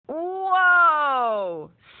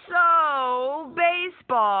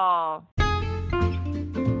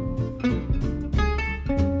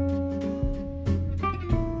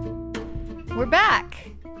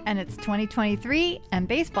and it's 2023, and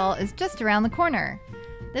baseball is just around the corner.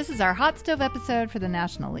 This is our Hot Stove episode for the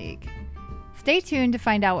National League. Stay tuned to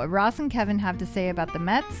find out what Ross and Kevin have to say about the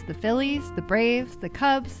Mets, the Phillies, the Braves, the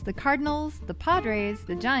Cubs, the Cardinals, the Padres,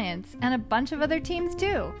 the Giants, and a bunch of other teams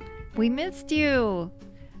too. We missed you!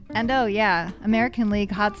 And oh yeah, American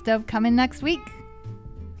League Hot Stove coming next week.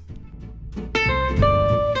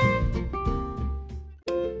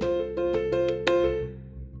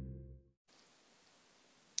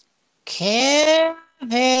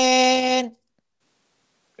 Kevin!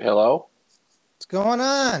 Hello? What's going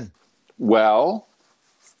on? Well,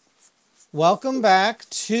 welcome back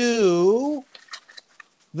to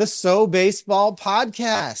the So Baseball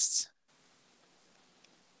podcast.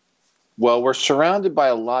 Well, we're surrounded by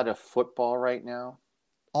a lot of football right now.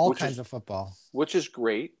 All kinds of football. Which is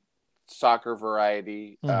great. Soccer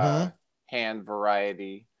variety, hand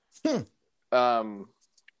variety.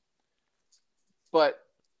 But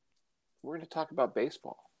we're going to talk about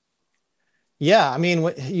baseball. Yeah, I mean,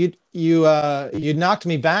 you knocked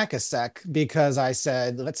me back a sec because I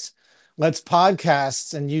said let's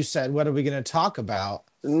podcast, and you said, what are we going to talk about?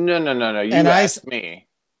 No. You asked me.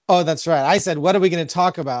 Oh, that's right. I said, what are we going to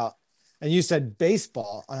talk about? And you said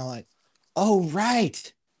baseball, and I'm like, oh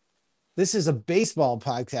right, this is a baseball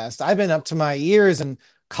podcast. I've been up to my ears in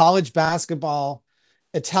college basketball,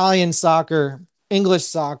 Italian soccer, English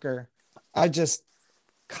soccer. I just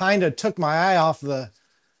kind of took my eye off the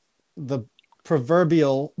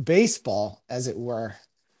proverbial baseball, as it were.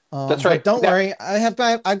 That's right. Don't worry, I've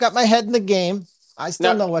got my head in the game. I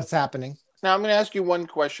still know what's happening. Now I'm going to ask you one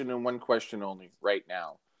question and one question only right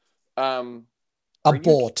now.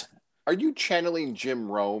 Are you channeling Jim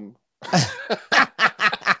Rome?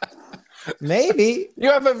 Maybe. You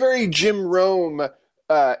have a very Jim Rome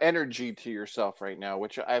energy to yourself right now,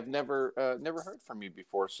 which I've never heard from you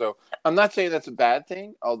before. So I'm not saying that's a bad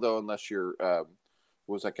thing, although unless you're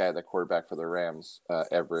what was that guy, that quarterback for the Rams,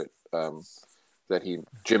 Everett,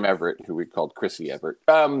 Jim Everett, who we called Chrissy Everett.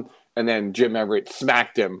 And then Jim Everett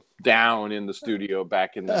smacked him down in the studio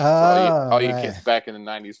back in the all you kids back in the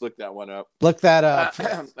 90s. Look that one up. Look that up.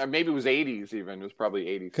 Maybe it was 80s even. It was probably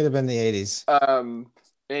 80s. Could have been the 80s.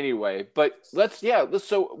 Anyway, but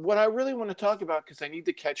so what I really want to talk about, because I need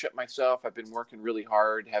to catch up myself. I've been working really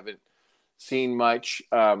hard, haven't seen much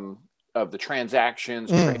of the transactions,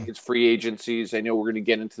 trades, free agencies. I know we're going to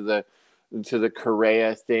get into the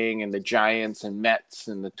Correa thing and the Giants and Mets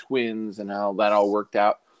and the Twins and how that all worked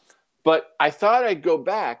out. But I thought I'd go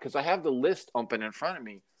back because I have the list open in front of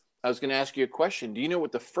me. I was going to ask you a question. Do you know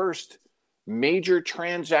what the first major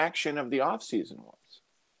transaction of the offseason was?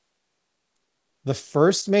 The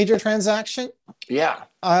first major transaction? Yeah.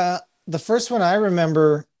 The first one I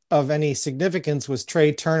remember of any significance was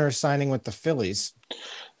Trey Turner signing with the Phillies.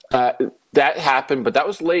 That happened, but that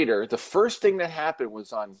was later. The first thing that happened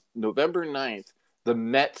was on November 9th, the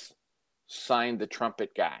Mets signed the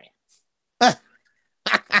trumpet guy.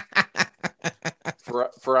 for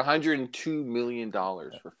 $102 million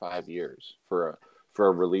for 5 years for a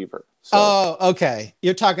reliever. So, okay.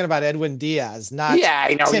 You're talking about Edwin Diaz, not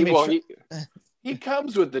I know. Timmy He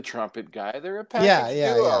comes with the trumpet guy. They're a package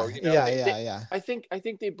duo. I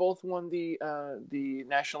think they both won the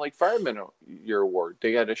National League Fireman Year Award.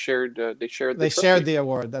 They got a shared. They shared the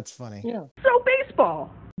award. That's funny. Yeah. So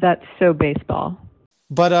baseball. That's so baseball.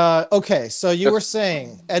 But okay, so you were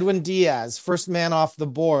saying Edwin Diaz, first man off the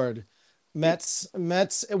board, Mets,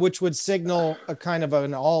 which would signal a kind of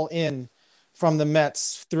an all-in from the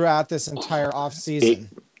Mets throughout this entire offseason.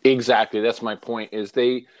 Exactly. That's my point. Is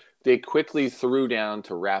they quickly threw down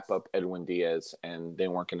to wrap up Edwin Diaz, and they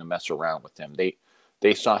weren't going to mess around with him.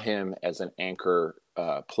 They saw him as an anchor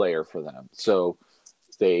player for them. So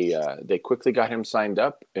they quickly got him signed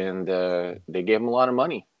up, and they gave him a lot of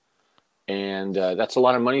money. And that's a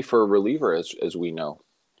lot of money for a reliever, as we know.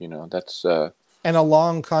 You know, that's and a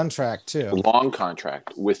long contract too. A long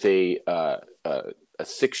contract with a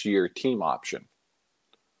 6-year team option.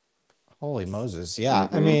 Holy Moses! Yeah,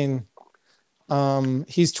 Mm-hmm. I mean,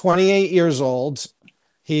 he's 28 years old.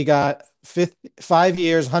 He got 5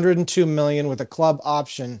 years, $102 million with a club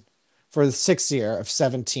option for the 6th year of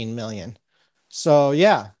 $17 million. So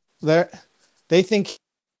yeah, they think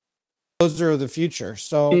those are the future.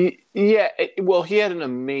 So he had an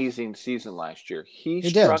amazing season last year. He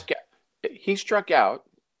struck out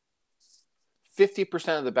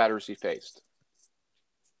 50% of the batters he faced.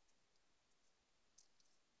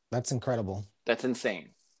 That's incredible. That's insane.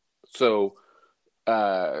 So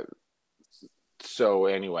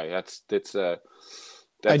anyway, that's do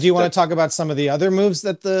you want to talk about some of the other moves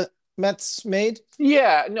that the Mets made?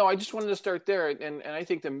 Yeah, no, I just wanted to start there, and I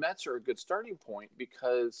think the Mets are a good starting point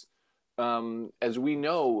because, as we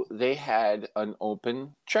know, they had an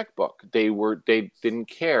open checkbook. They didn't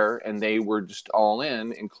care, and they were just all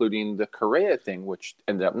in, including the Correa thing, which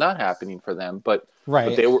ended up not happening for them. But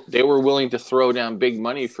Right. they were willing to throw down big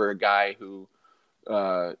money for a guy who,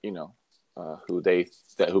 who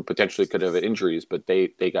potentially could have injuries, but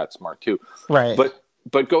they got smart too. Right.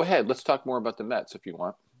 But go ahead, let's talk more about the Mets if you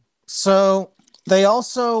want. So they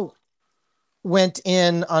also went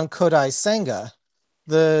in on Kodai Senga,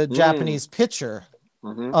 the Japanese pitcher.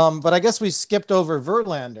 Mm-hmm. But I guess we skipped over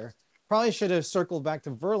Verlander. Probably should have circled back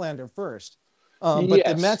to Verlander first. But the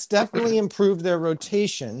Yes. Mets definitely improved their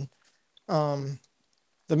rotation. The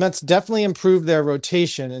Mets definitely improved their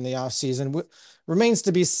rotation in the offseason. Remains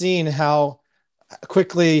to be seen how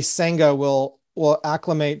quickly Senga will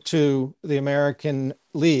acclimate to the American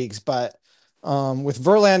leagues. But with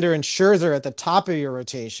Verlander and Scherzer at the top of your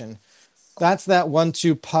rotation, that's that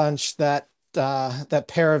 1-2 punch, that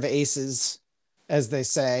pair of aces, as they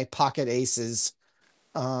say, pocket aces,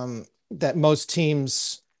 that most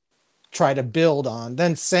teams try to build on.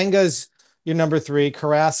 Then Senga's your number 3,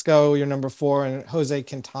 Carrasco your number 4, and Jose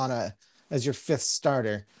Quintana as your 5th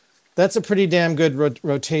starter. That's a pretty damn good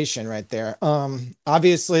rotation right there.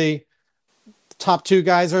 Obviously, the top 2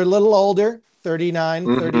 guys are a little older,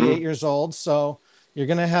 39, 38 years old, so you're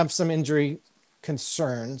going to have some injury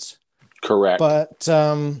concerns. Correct. But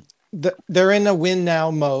they're in a win now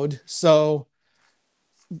mode, so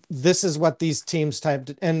this is what these teams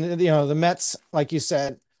typed. And the Mets, like you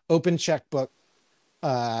said, open checkbook,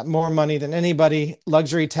 more money than anybody,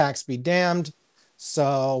 luxury tax be damned.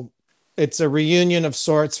 So it's a reunion of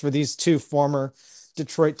sorts for these 2 former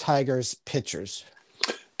Detroit Tigers pitchers.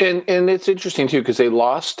 And it's interesting too because they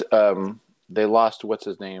lost what's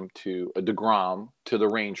his name to DeGrom to the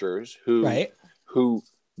Rangers, who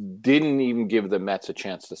didn't even give the Mets a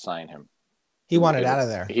chance to sign him. He wanted out of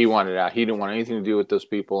there. He wanted out. He didn't want anything to do with those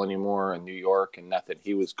people anymore in New York and nothing.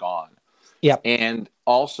 He was gone. Yep. And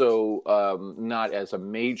also not as a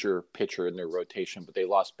major pitcher in their rotation, but they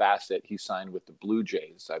lost Bassett. He signed with the Blue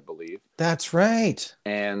Jays, I believe. That's right.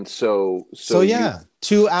 And so yeah,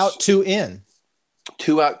 2 out, 2 in.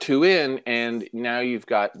 2 out, 2 in, and now you've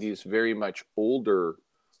got these very much older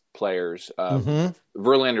players.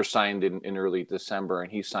 Verlander signed in early December,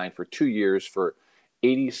 and he signed for 2 years for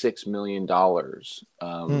 $86 million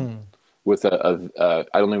with a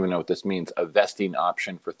I don't even know what this means, a vesting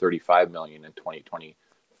option for $35 million in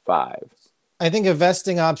 2025. I think a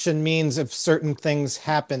vesting option means if certain things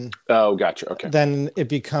happen. Oh, gotcha. Okay. Then it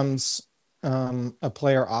becomes a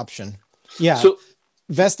player option. Yeah. So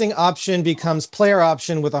vesting option becomes player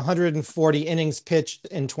option with 140 innings pitched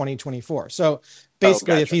in 2024. So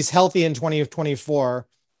basically, if he's healthy in 2024,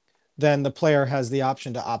 then the player has the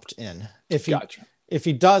option to opt in. If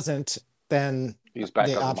he doesn't, then he's back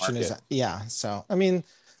the on option the market. is So I mean,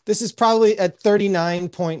 this is probably at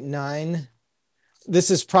 39.9.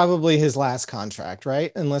 This is probably his last contract,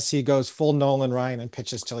 right? Unless he goes full Nolan Ryan and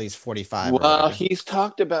pitches till he's 45. Well, he's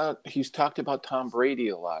talked about Tom Brady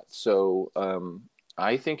a lot, so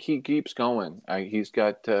I think he keeps going. I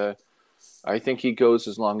think he goes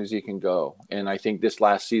as long as he can go, and I think this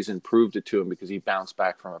last season proved it to him because he bounced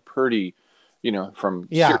back from a pretty, from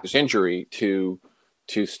serious injury to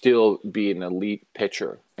still be an elite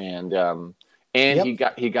pitcher, and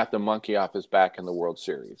he got the monkey off his back in the World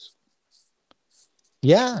Series.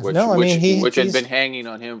 Yeah, which had been hanging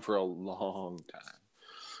on him for a long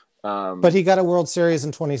time. But he got a World Series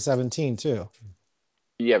in 2017 too.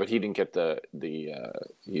 Yeah, but he didn't get he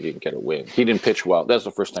didn't get a win. He didn't pitch well. That's the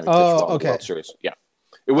first time he pitched well in the World Series. Yeah,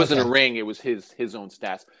 it wasn't a ring. It was his own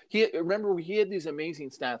stats. Remember he had these amazing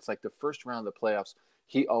stats. Like the first round of the playoffs,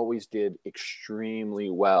 he always did extremely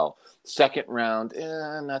well. Second round,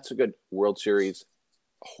 not so good. World Series,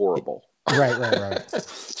 horrible. Right.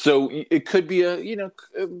 So it could be a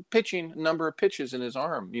pitching number of pitches in his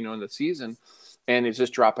arm, in the season, and it's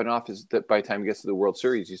just dropping off. That by the time he gets to the World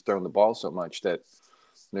Series, he's throwing the ball so much that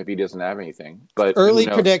maybe he doesn't have anything. But early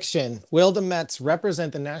prediction: will the Mets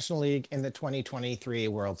represent the National League in the 2023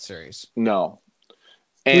 World Series? No.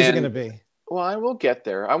 Who's it going to be? Well, I will get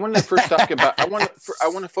there. I want to first talk about. I want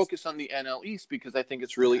to focus on the NL East because I think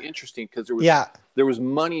it's really interesting because there was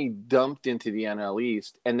money dumped into the NL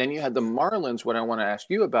East, and then you had the Marlins. What I want to ask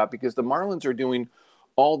you about because the Marlins are doing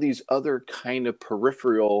all these other kind of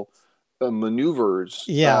peripheral maneuvers,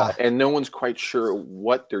 and no one's quite sure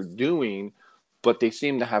what they're doing, but they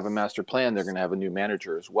seem to have a master plan. They're going to have a new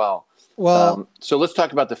manager as well. Well, so let's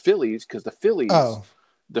talk about the Phillies because the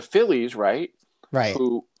Phillies, right,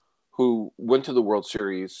 who who went to the World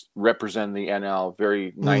Series, represent the NL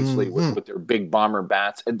very nicely with their big bomber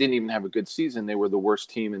bats, and didn't even have a good season. They were the worst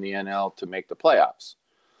team in the NL to make the playoffs.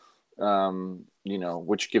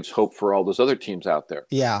 Which gives hope for all those other teams out there.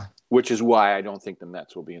 Yeah. Which is why I don't think the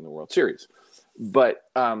Mets will be in the World Series. But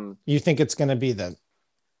you think it's going to be the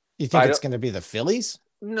Phillies?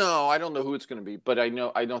 No, I don't know who it's going to be, but I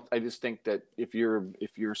just think that if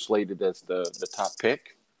you're slated as the top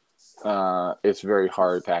pick, it's very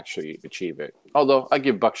hard to actually achieve it. Although I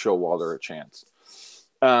give Buck Showalter a chance.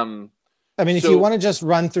 If you want to just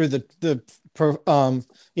run through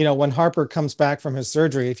when Harper comes back from his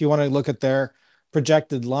surgery, if you want to look at their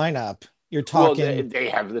projected lineup, you're talking. Well, they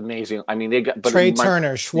have the amazing. They got Trey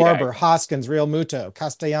Turner, Schwarber, Hoskins, Real Muto,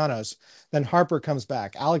 Castellanos. Then Harper comes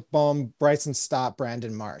back. Alec Boehm, Bryson Stott,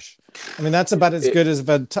 Brandon Marsh. That's about as good as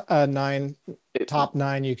a top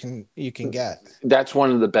nine you can get. That's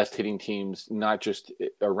one of the best hitting teams, not just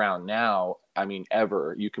around now.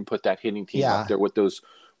 Ever. You can put that hitting team up there with those.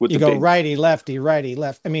 With you go righty, lefty, righty,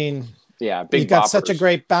 left. Big. You got such a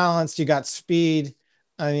great balance. You got speed.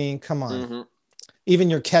 Come on. Mm-hmm.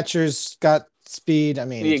 Even your catchers got speed.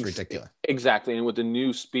 It's ridiculous. Exactly. And with the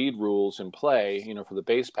new speed rules in play, for the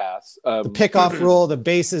base paths, the pickoff rule, the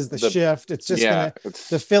bases, the shift, it's just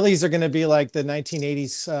the Phillies are going to be like the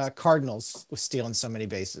 1980s Cardinals with stealing so many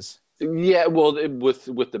bases. Yeah. Well,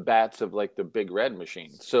 with the bats of like the Big Red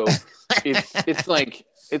machine. So it's like,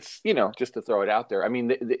 it's, just to throw it out there.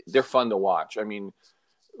 They're fun to watch.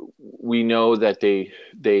 We know that they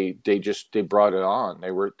brought it on.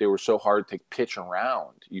 They were so hard to pitch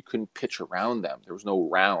around. You couldn't pitch around them. There was no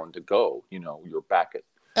round to go. You're back at.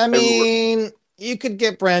 You could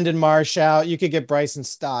get Brandon Marsh out. You could get Bryson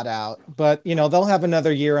Stott out, but they'll have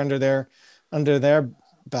another year under their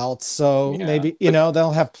belts. So maybe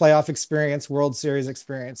they'll have playoff experience, World Series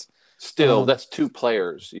experience. Still, that's two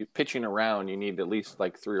players. You pitching around, you need at least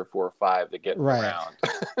like 3 or 4 or 5 to get around.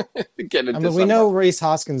 We know Rhys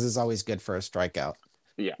Hoskins is always good for a strikeout.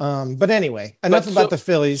 Yeah. But anyway, enough about the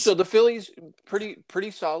Phillies. So the Phillies, pretty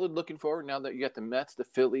solid looking forward. Now that you got the Mets, the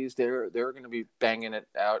Phillies, they're going to be banging it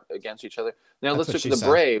out against each other. Now let's look at the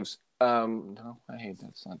Braves. No, I hate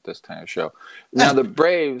that's not this kind of show. Now the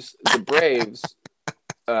Braves. What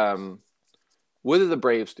do the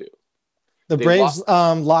Braves do? The Braves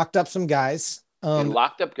locked up some guys. They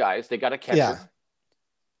locked up guys. They got a catcher. Yeah.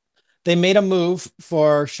 They made a move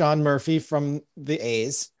for Sean Murphy from the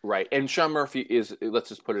A's. Right. And Sean Murphy is, let's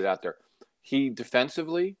just put it out there, he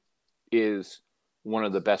defensively is one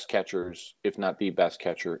of the best catchers, if not the best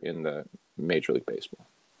catcher in the Major League Baseball.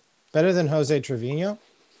 Better than Jose Trevino?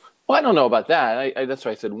 Well, I don't know about that. That's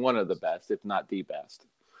why I said one of the best, if not the best.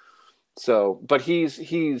 So, but he's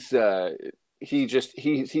the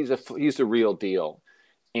real deal.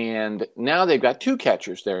 And now they've got 2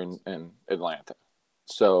 catchers there in Atlanta.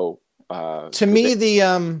 So to me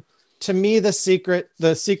the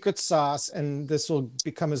secret sauce, and this will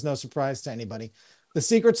become as no surprise to anybody, the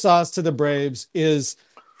secret sauce to the Braves is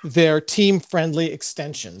their team friendly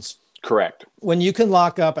extensions. Correct. When you can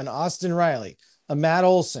lock up an Austin Riley, a Matt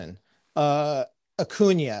Olson,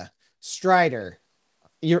 Acuna, Strider,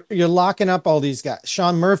 you're locking up all these guys.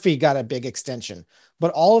 Sean Murphy got a big extension,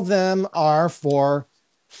 but all of them are for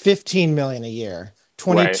 $15 million a year,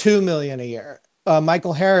 $22 million a year.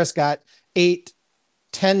 Michael Harris got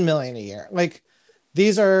 $10 million a year. Like,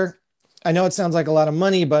 these are, I know it sounds like a lot of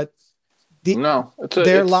money, but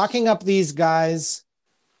they're locking up these guys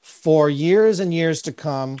for years and years to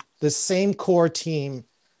come. The same core team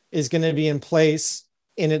is going to be in place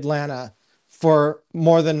in Atlanta for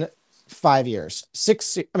more than 5 years.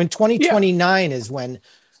 2029 is when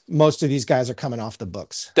most of these guys are coming off the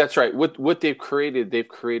books. That's right. What they've created a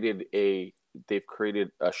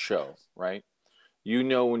show, right?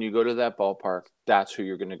 When you go to that ballpark, that's who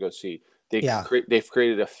you're going to go see. They've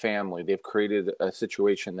created a family. They've created a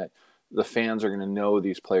situation that the fans are going to know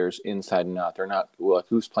these players inside and out. They're not,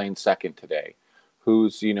 who's playing second today,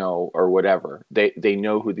 who's, or whatever. They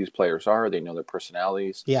know who these players are. They know their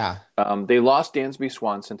personalities. Yeah. They lost Dansby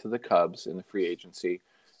Swanson to the Cubs in the free agency.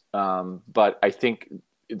 But I think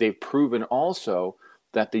they've proven also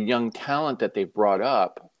that the young talent that they brought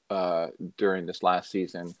up during this last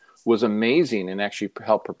season was amazing and actually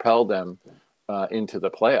helped propel them into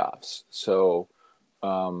the playoffs. So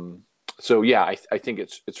I think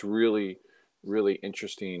it's really, really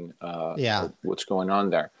interesting what's going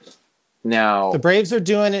on there. Now, the Braves are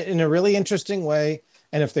doing it in a really interesting way.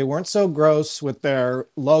 And if they weren't so gross with their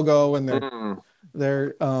logo and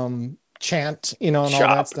their chant, and all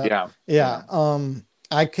that stuff.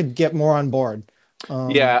 I could get more on board.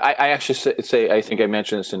 I actually say, I think I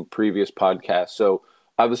mentioned this in previous podcasts. So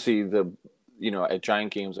obviously at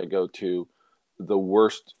Giant games I go to, the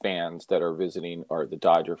worst fans that are visiting are the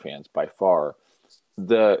Dodger fans by far.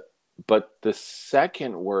 But the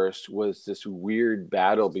second worst was this weird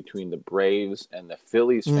battle between the Braves and the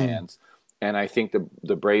Phillies fans, and I think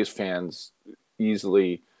the Braves fans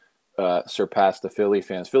easily surpassed the Philly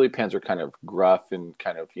fans. Philly fans are kind of gruff and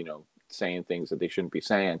kind of saying things that they shouldn't be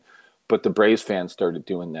saying, but the Braves fans started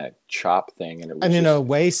doing that chop thing, and it was And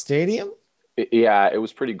Away Stadium. It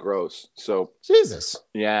was pretty gross. So Jesus.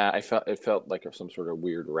 Yeah, it felt like some sort of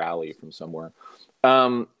weird rally from somewhere.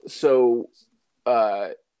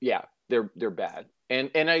 Yeah, they're bad. And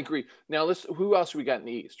I agree. Now who else we got in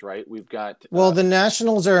the East, right? We've got the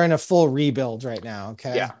Nationals are in a full rebuild right now,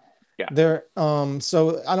 okay? Yeah. They're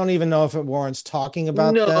so I don't even know if it warrants talking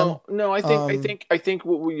about them. No, I think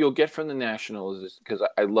what you'll get from the Nationals is, because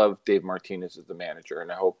I love Dave Martinez as the manager,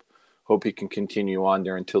 and I hope he can continue on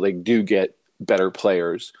there until they do get better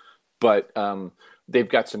players. But they've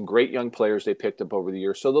got some great young players they picked up over the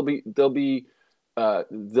years, so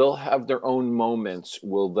they'll have their own moments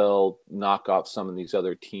where they'll knock off some of these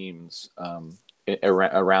other teams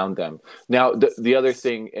around them. Now, the other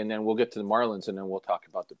thing, and then we'll get to the Marlins, and then we'll talk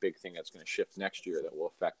about the big thing that's going to shift next year that will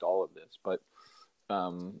affect all of this. But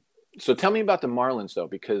so tell me about the Marlins, though,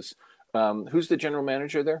 because who's the general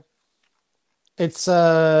manager there? It's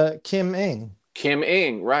Kim Ng. Kim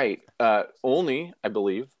Ng, right? Only, I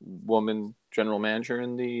believe, woman general manager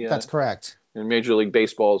in the. That's correct. In Major League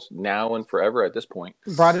Baseball's now and forever at this point.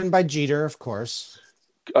 Brought in by Jeter, of course.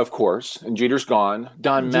 Of course. And Jeter's gone.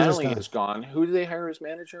 Don Mattingly is gone. Who do they hire as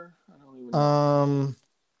manager? I don't even know.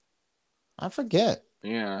 I forget.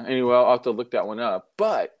 Yeah. Anyway, I'll have to look that one up.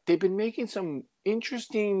 But they've been making some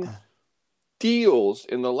interesting deals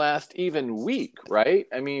in the last even week, right?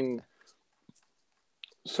 I mean,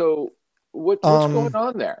 so what's going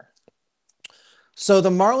on there? So the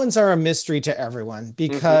Marlins are a mystery to everyone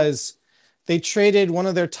because they traded one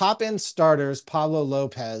of their top-end starters, Pablo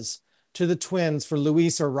Lopez, to the Twins for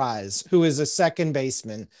Luis Arraez, who is a second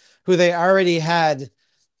baseman, who they already had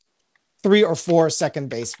 3 or 4 second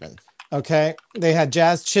basemen. Okay, they had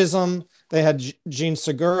Jazz Chisholm, they had Gene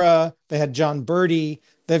Segura, they had John Birdie.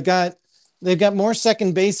 They've got more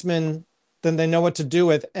second basemen than they know what to do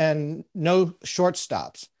with, and no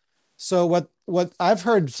shortstops. So what I've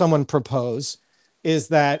heard someone propose is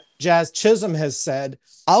that Jazz Chisholm has said,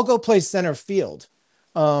 I'll go play center field.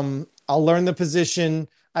 I'll learn the position.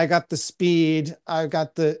 I got the speed. I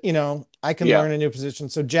got I can learn a new position.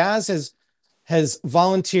 So Jazz has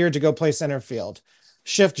volunteered to go play center field.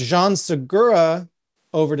 Shift Jean Segura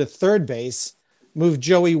over to third base. Move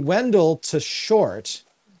Joey Wendell to short.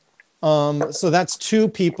 So that's 3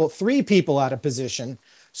 people out of position,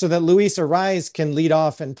 so that Luis Arraez can lead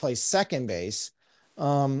off and play second base.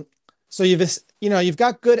 So you've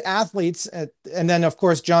got good athletes, and then of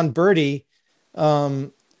course John Birdie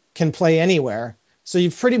can play anywhere. So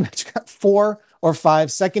you've pretty much got 4 or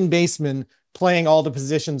 5 second basemen playing all the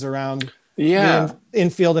positions around the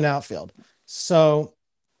infield and outfield. So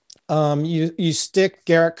you stick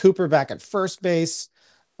Garrett Cooper back at first base,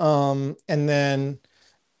 and then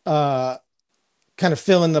kind of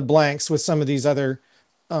fill in the blanks with some of these other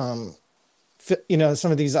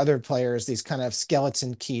players, these kind of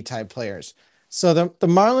skeleton key type players. So the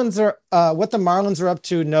Marlins are what the Marlins are up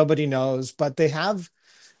to, nobody knows, but they have,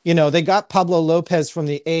 they got Pablo Lopez from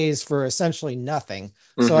the A's for essentially nothing.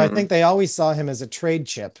 So I think they always saw him as a trade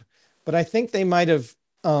chip, but I think they might have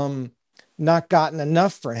not gotten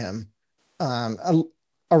enough for him.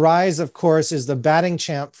 Arraez, of course, is the batting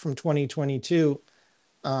champ from 2022.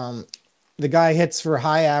 The guy hits for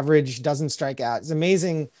high average, doesn't strike out. It's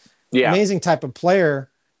amazing type of player,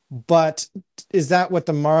 but is that what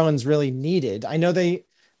the Marlins really needed? I know they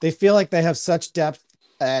feel like they have such depth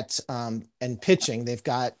at and pitching. They've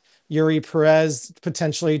got Yuri Perez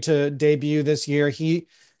potentially to debut this year. He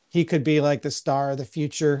could be like the star of the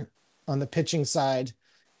future on the pitching side.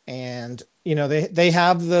 And they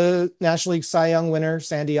have the National League Cy Young winner,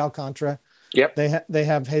 Sandy Alcantara. Yep. They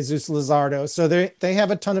have Jesus Luzardo. So they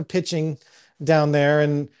have a ton of pitching down there,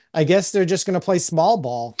 and I guess they're just going to play small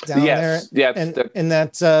ball down there in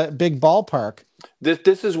that big ballpark.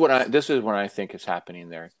 This is what I think is happening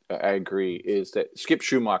there. I agree. Is that Skip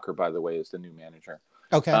Schumacher, by the way, is the new manager.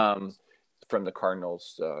 Okay. From the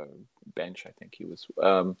Cardinals bench, I think he was.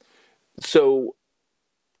 So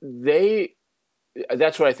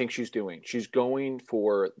that's what I think she's doing. She's going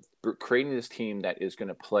for creating this team that is going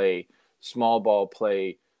to play small ball,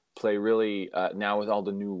 play really now with all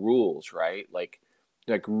the new rules, right? Like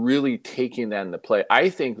like really taking that into play. I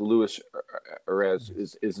think Luis Arraez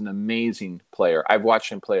is an amazing player. I've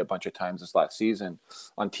watched him play a bunch of times this last season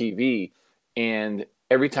on TV, and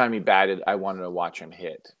every time he batted, I wanted to watch him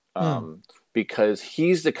hit. Because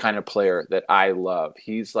he's the kind of player that I love.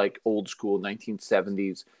 He's like old school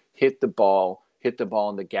 1970s, hit the ball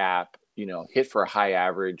in the gap, hit for a high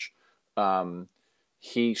average.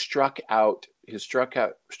 He struck out, his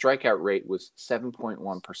strikeout rate was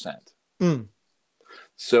 7.1%.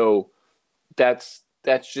 So that's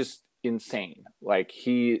just insane. Like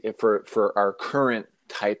for our current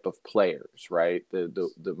type of players, right?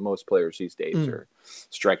 The most players these days are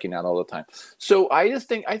striking out all the time. So I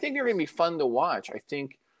think they're going to be fun to watch. I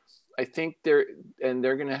think they're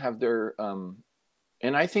going to have their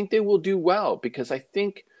and I think they will do well, because I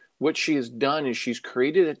think what she has done is she's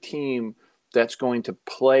created a team that's going to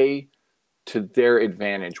play to their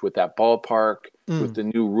advantage with that ballpark, with the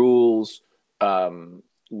new rules,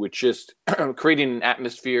 with just creating an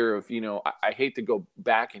atmosphere of, I hate to go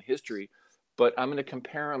back in history, but I'm going to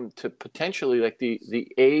compare them to potentially like the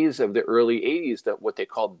A's of the early 80s, that what they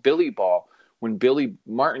called Billy Ball. When Billy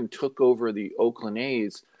Martin took over the Oakland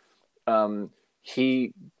A's,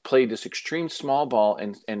 he played this extreme small ball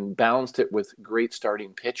and balanced it with great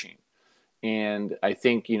starting pitching. And I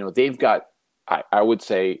think, they've got, I would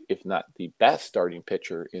say, if not the best starting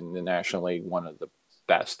pitcher in the National League, one of the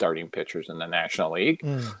best starting pitchers in the National League,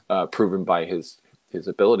 proven by his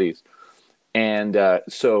abilities. And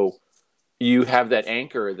so you have that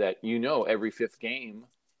anchor that, every fifth game,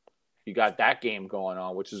 you got that game going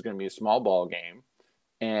on, which is going to be a small ball game.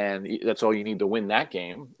 And that's all you need to win that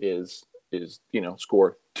game is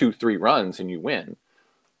score 2-3 runs and you win.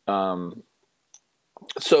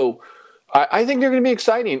 So I think they're going to be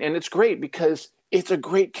exciting, and it's great because it's a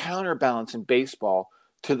great counterbalance in baseball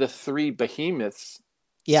to the three behemoths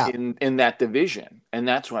in that division. And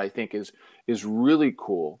that's what I think is really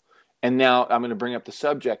cool. And now I'm going to bring up the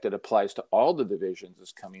subject that applies to all the divisions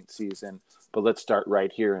this coming season, but let's start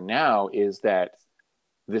right here and now, is that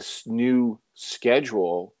this new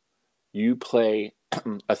schedule, you play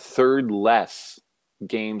a third less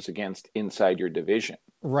games against inside your division.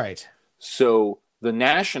 Right. So the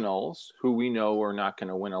Nationals, who we know are not going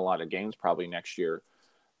to win a lot of games probably next year,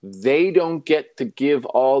 they don't get to give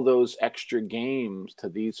all those extra games to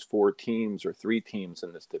these 4 teams or 3 teams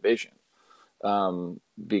in this division.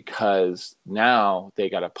 Because now they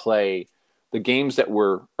got to play the games that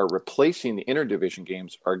are replacing the interdivision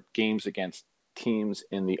games are games against teams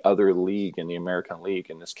in the other league, in the American League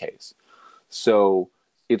in this case. So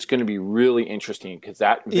it's going to be really interesting, because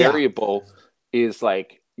that variable is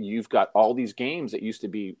like, you've got all these games that used to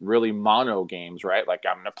be really mono games, right? Like,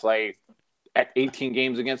 I'm going to play at 18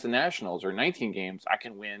 games against the Nationals, or 19 games. I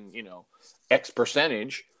can win, X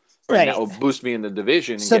percentage. Right. That will boost me in the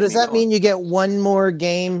division. So does that mean you get one more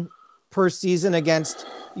game per season against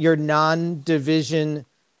your non-division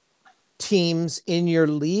teams in your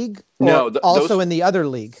league? Or no, in the other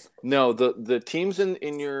league? No, the teams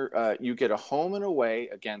in your you get a home and away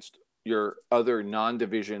against your other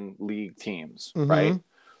non-division league teams, right?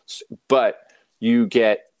 But you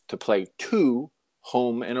get to play 2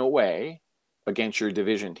 home and away against your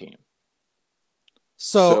division team.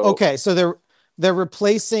 So they're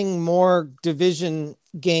replacing more division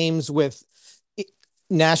games with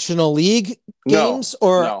National League games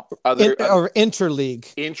or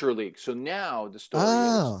interleague? Interleague. So now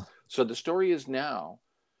the story is now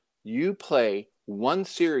you play one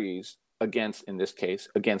series against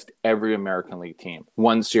every American League team.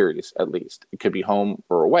 One series at least. It could be home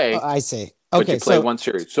or away. I see. Okay, but you play one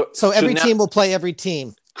series. So every team will play every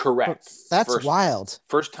team. Correct. That's wild.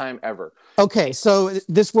 First time ever. Okay, so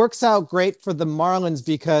this works out great for the Marlins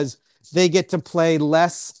because they get to play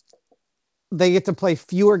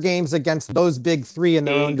fewer games against those big 3 in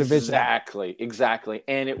their own division. Exactly.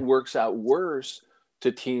 And it works out worse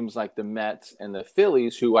to teams like the Mets and the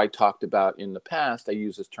Phillies, who I talked about in the past. I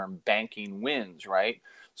use this term banking wins, right?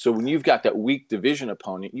 So when you've got that weak division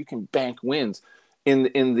opponent, you can bank wins. In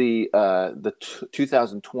the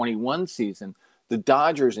 2021 season, the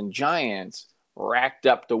Dodgers and Giants racked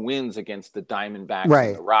up the wins against the Diamondbacks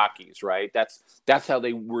and the Rockies, right? That's how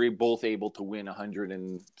they were both able to win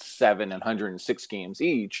 107 and 106 games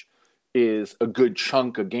each. Is a good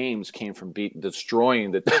chunk of games came from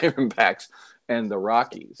destroying the Diamondbacks and the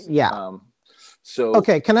Rockies. Yeah. So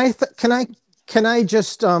okay, can I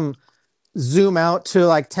just zoom out to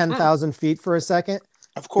like 10,000 feet for a second?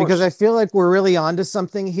 Of course. Because I feel like we're really onto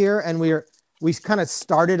something here, and we kind of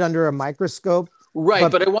started under a microscope.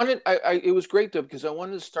 Right, but I wanted it was great though, because I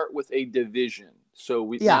wanted to start with a division. So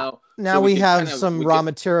we Yeah. Now so we we can have kind of some we raw can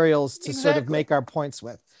materials to sort of exactly. make our points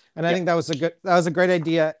with. And I Yeah. think that was a great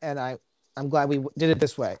idea. And I'm glad we did it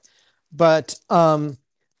this way. But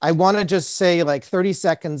I want to just say like 30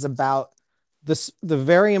 seconds about the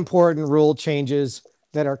very important rule changes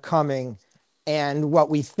that are coming and what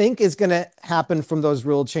we think is going to happen from those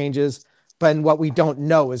rule changes, but what we don't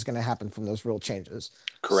know is going to happen from those rule changes.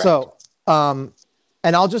 Correct. So,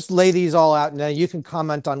 and I'll just lay these all out and then you can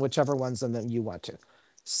comment on whichever ones and then you want to.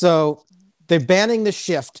 So they're banning the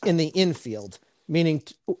shift in the infield, meaning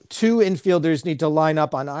two infielders need to line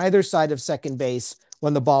up on either side of second base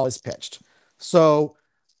when the ball is pitched. So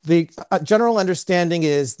the general understanding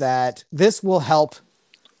is that this will help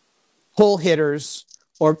pull hitters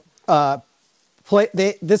or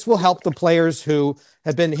this will help the players who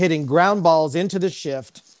have been hitting ground balls into the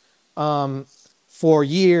shift for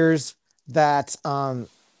years. That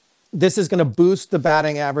this is going to boost the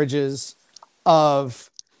batting averages of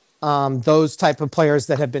those type of players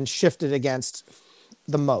that have been shifted against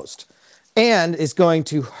the most, and is going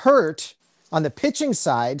to hurt on the pitching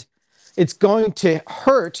side. It's going to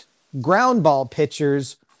hurt ground ball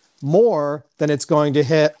pitchers more than it's going to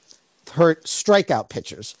hurt strikeout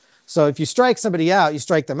pitchers. So if you strike somebody out, you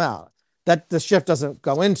strike them out. That the shift doesn't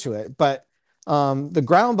go into it, but the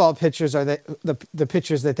ground ball pitchers are the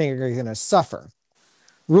pitchers they think are going to suffer.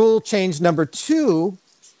 Rule change number 2,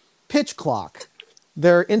 pitch clock.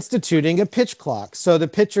 They're instituting a pitch clock. So the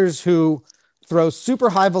pitchers who throw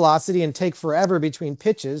super high velocity and take forever between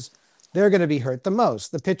pitches, they're going to be hurt the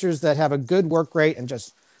most. The pitchers that have a good work rate and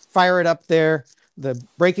just fire it up there, the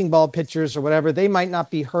breaking ball pitchers or whatever, they might not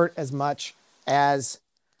be hurt as much as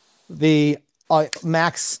the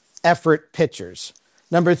max effort pitchers.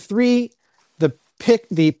 Number 3, the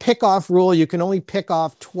pick off rule. You can only pick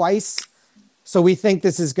off twice. So we think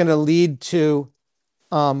this is going to lead to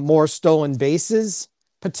more stolen bases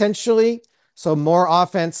potentially. So more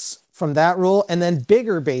offense from that rule, and then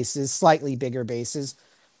bigger bases, slightly bigger bases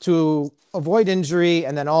to avoid injury.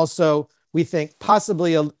 And then also we think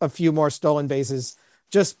possibly a few more stolen bases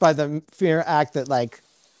just by the mere act that like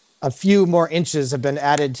a few more inches have been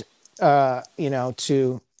added,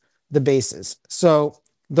 to the bases. So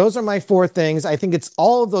those are my 4 things. I think it's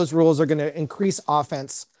all of those rules are going to increase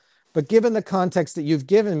offense, but given the context that you've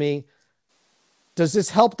given me, does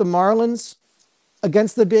this help the Marlins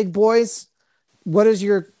against the big boys? What is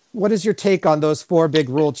your take on those 4 big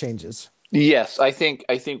rule changes? Yes, I think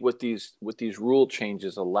what these rule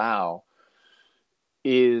changes allow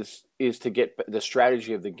is to get the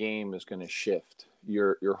strategy of the game is going to shift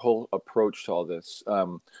your whole approach to all this.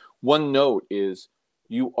 One note is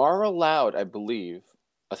you are allowed, I believe,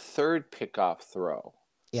 a third pickoff throw.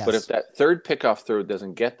 Yes. But if that third pickoff throw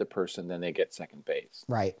doesn't get the person, then they get second base.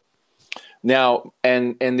 Right. Now,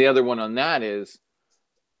 and the other one on that is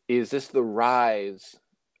this the rise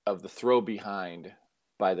of the throw behind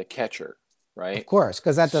by the catcher, right? Of course,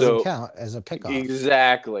 because that doesn't count as a pickoff.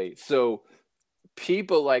 Exactly. So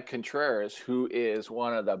people like Contreras, who is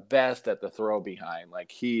one of the best at the throw behind,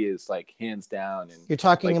 like he is like hands down. And you're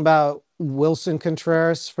talking about Wilson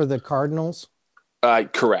Contreras for the Cardinals?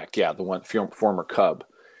 Correct. Yeah, the one former Cub.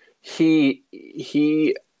 He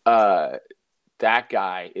that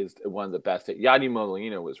guy is one of the best. Yadi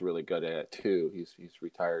Molina was really good at it too. He's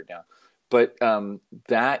retired now, but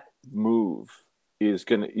that move is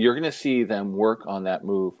you're gonna see them work on that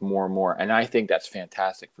move more and more, and I think that's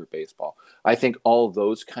fantastic for baseball. I think all of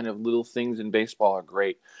those kind of little things in baseball are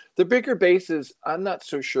great. The bigger bases, I'm not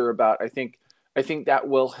so sure about. I think that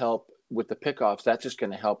will help with the pickoffs. That's just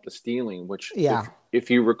going to help the stealing, which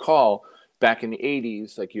if you recall. Back in the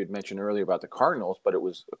 80s, like you had mentioned earlier about the Cardinals, but it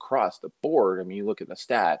was across the board. I mean, you look at the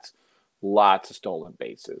stats, lots of stolen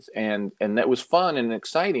bases. And that was fun and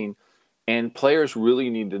exciting. And players really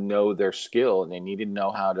need to know their skill, and they need to know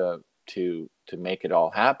how to make it all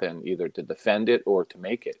happen, either to defend it or to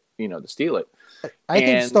make it, to steal it. I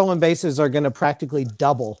think stolen bases are going to practically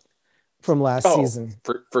double from last season.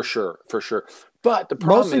 For sure. But the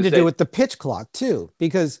problem mostly is to do with the pitch clock too,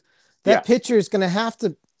 because that pitcher is going to have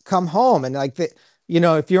to come home and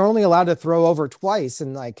if you're only allowed to throw over twice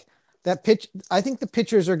and like that pitch, I think the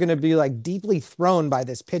pitchers are going to be like deeply thrown by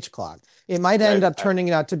this pitch clock. It might end up turning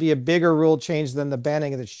out to be a bigger rule change than the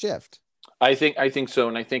banning of the shift. I think so.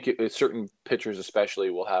 And I think certain pitchers especially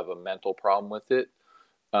will have a mental problem with it.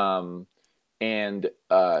 The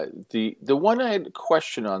one I had a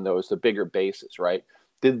question on though is the bigger bases, right?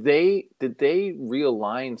 Did they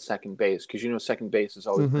realign second base? Because second base has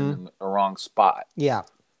always been in a wrong spot. Yeah.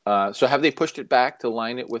 So have they pushed it back to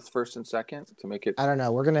line it with first and second to make it? I don't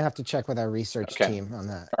know. We're going to have to check with our research team on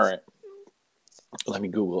that. All right. Let me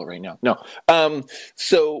Google it right now. No.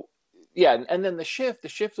 So yeah, and then the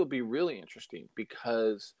shift will be really interesting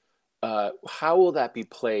because how will that be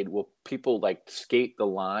played? Will people like skate the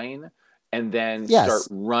line and then start Yes.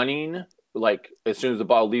 running? Like as soon as the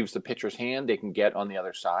ball leaves the pitcher's hand, they can get on the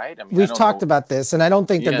other side. I mean, I We've don't talked know. about this, and I don't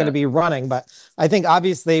think they're going to Yeah. be running, but I think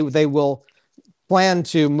obviously they will plan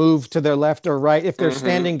to move to their left or right if they're Hmm.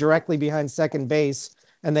 standing directly behind second base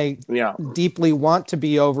and they Yeah. deeply want to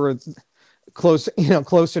be over close,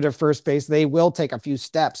 closer to first base. They will take a few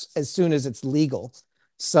steps as soon as it's legal.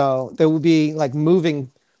 So there will be like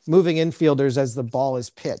moving infielders as the ball is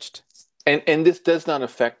pitched. And this does not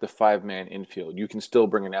affect the 5-man infield. You can still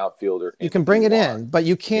bring an outfielder You in can if bring you it want. in, but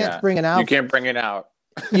you can't Yeah. bring it You out. can't bring it out.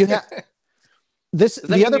 You have this. Does that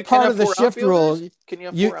The mean other you can't part have of the four shift rule. outfielders? Can you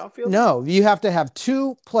have You four outfielders? no, you have to have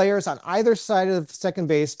two players on either side of the second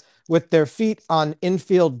base with their feet on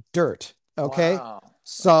infield dirt. Okay, Wow.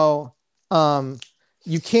 so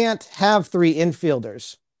you can't have three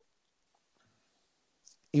infielders.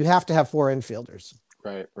 You have to have four infielders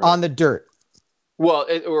Right. on the dirt. Well,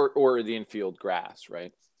 or the infield grass,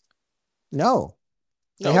 right? No,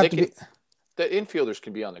 they No, have they to can. be. The infielders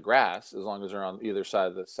can be on the grass as long as they're on either side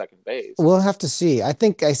of the second base. We'll have to see. I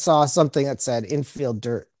think I saw something that said infield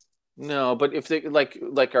dirt. No, but if they like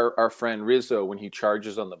our friend Rizzo when he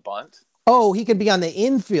charges on the bunt. Oh, he could be on the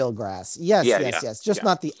infield grass. Yes, Yeah, yes, yeah, yes. Just yeah.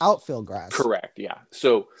 not the outfield grass. Correct. Yeah.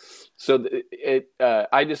 So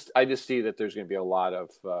I just see that there's going to be a lot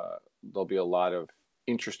of there'll be a lot of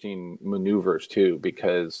interesting maneuvers too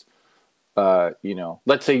because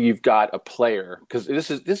let's say you've got a player because this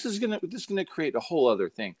is gonna create a whole other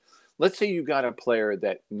thing. Let's say you've got a player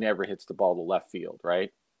that never hits the ball to left field,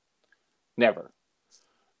 right? Never.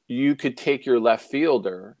 You could take your left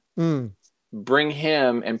fielder, bring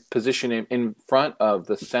him and position him in front of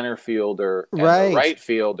the center fielder and the right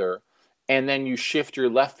fielder, and then you shift your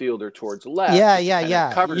left fielder towards left. Yeah.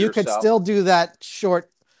 You could still do that short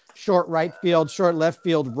right field, short left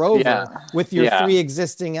field rover with your three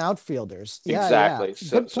existing outfielders. Exactly. Yeah.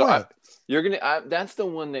 Good point. You're gonna. That's the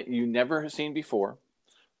one that you never have seen before,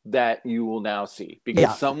 that you will now see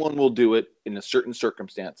because someone will do it in a certain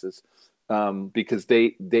circumstances, because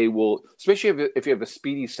they will, especially if you have a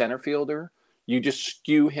speedy center fielder, you just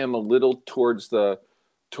skew him a little towards the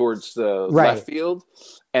left field,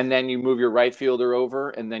 and then you move your right fielder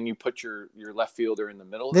over, and then you put your left fielder in the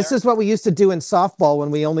middle. This is what we used to do in softball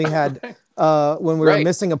when we only had when we were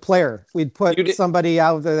missing a player. We'd put somebody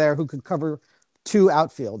out there who could cover two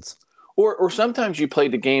outfields. Or sometimes you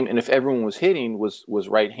played the game, and if everyone was hitting was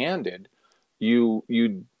right-handed, you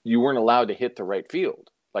weren't allowed to hit the right field.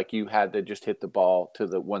 Like you had to just hit the ball to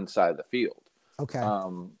the one side of the field. Okay.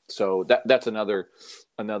 So that's another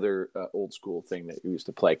old school thing that you used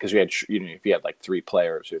to play because you had if you had like three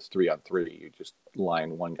players, it's 3-on-3. You just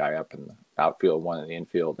line one guy up in the outfield, one in the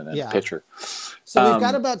infield, and then a pitcher. So we've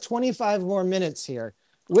got about 25 more minutes here.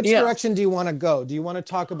 Which direction do you want to go? Do you want to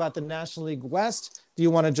talk about the National League West? Do you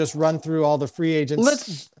want to just run through all the free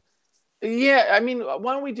agents? I mean,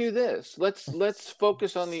 why don't we do this? Let's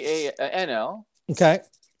focus on the NL. Okay.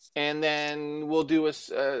 And then we'll do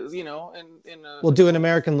we'll do an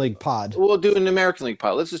American League pod. We'll do an American League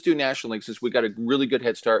pod. Let's just do National League since we got a really good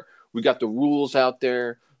head start. We got the rules out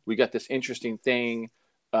there. We got this interesting thing.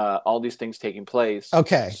 All these things taking place.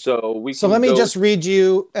 Okay. So let me just read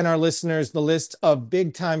you and our listeners the list of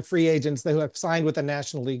big time free agents who have signed with the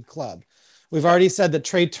National League club. We've already said that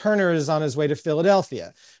Trey Turner is on his way to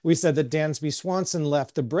Philadelphia. We said that Dansby Swanson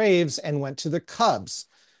left the Braves and went to the Cubs.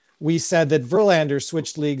 We said that Verlander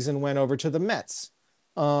switched leagues and went over to the Mets.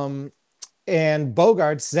 And Xander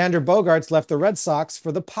Bogaerts left the Red Sox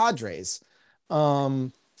for the Padres.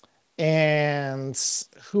 And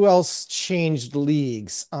who else changed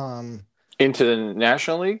leagues? Into the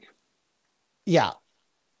National League? Yeah.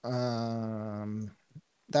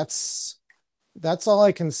 That's all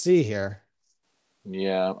I can see here.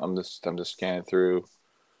 Yeah, I'm just scanning through.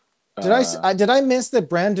 Did I miss that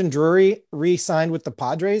Brandon Drury re-signed with the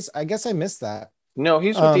Padres? I guess I missed that. No,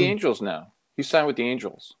 he's with the Angels now. He signed with the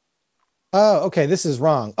Angels. Oh, okay. This is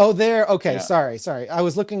wrong. Oh, there. Okay, yeah. Sorry. I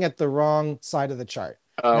was looking at the wrong side of the chart.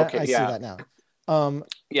 Okay, I see that now.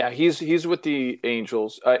 Yeah, he's with the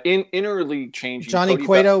Angels. In interleague changing. Johnny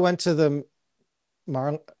Cueto went to the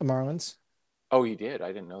Marlins. Oh, he did.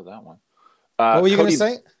 I didn't know that one. What were you going to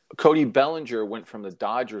say? Cody Bellinger went from the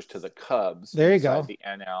Dodgers to the Cubs. There you go. The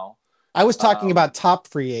NL. I was talking about top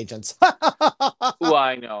free agents. Well,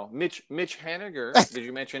 I know. Mitch Haniger. Did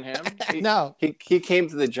you mention him? No. He came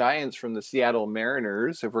to the Giants from the Seattle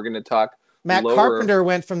Mariners. If we're going to talk, Matt Carpenter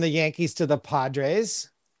went from the Yankees to the Padres.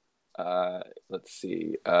 Let's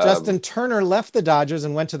see. Justin Turner left the Dodgers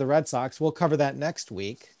and went to the Red Sox. We'll cover that next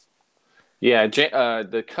week. Yeah,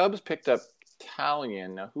 the Cubs picked up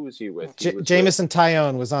Talion. Now, who was he with? Jameson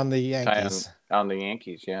Taillon was on the Yankees. On the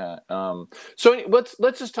Yankees, yeah. So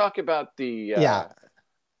let's just talk about the.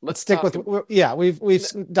 Let's stick with. We've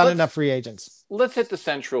done enough free agents. Let's hit the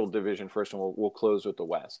Central Division first, and we'll close with the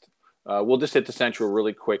West. We'll just hit the Central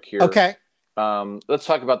really quick here. Okay. Let's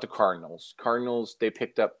talk about the Cardinals. Cardinals, they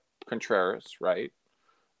picked up Contreras, right?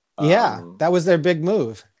 That was their big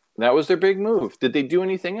move. That was their big move. Did they do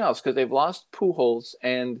anything else? Because they've lost Pujols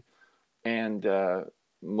and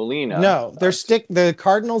Molina. No, the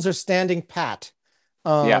Cardinals are standing pat.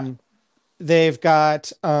 They've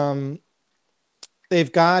got the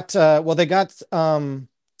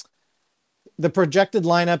projected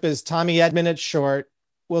lineup is Tommy Edman at short,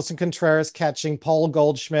 Wilson Contreras catching, Paul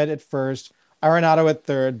Goldschmidt at first, Arenado at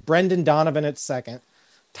third, Brendan Donovan at second,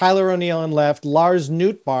 Tyler O'Neill in left, Lars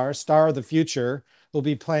Nootbaar, star of the future, will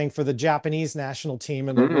be playing for the Japanese national team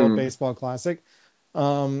in the World Baseball Classic.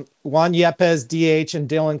 Juan Yepes, DH, and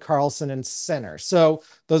Dylan Carlson in center. So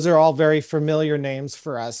those are all very familiar names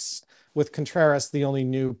for us, with Contreras the only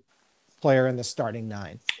new player in the starting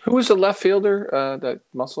nine. Who was the left fielder, that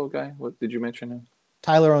muscle guy? What did you mention him?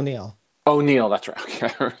 Tyler O'Neill. O'Neill, that's right.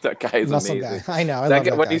 Okay. That guy is muscle amazing. Guy. I know.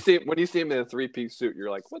 When you see him in a 3-piece suit,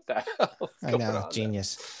 you're like, what the hell? I know,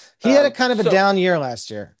 genius. He had a kind of a down year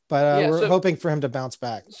last year, but we're hoping for him to bounce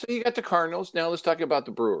back. So you got the Cardinals. Now let's talk about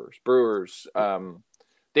the Brewers. Brewers,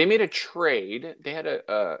 they made a trade. They had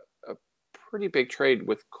a pretty big trade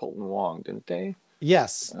with Colton Wong, didn't they?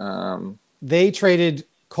 Yes. They traded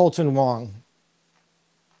Colton Wong.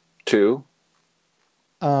 To?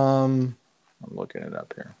 I'm looking it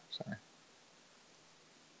up here. Sorry.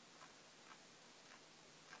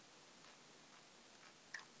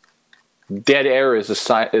 Dead air is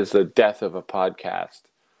the death of a podcast,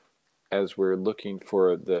 as we're looking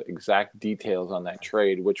for the exact details on that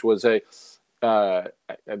trade, which was a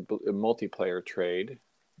multiplayer trade. I'm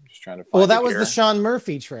just trying to find. Well, that was the Sean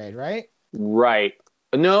Murphy trade, right? Right.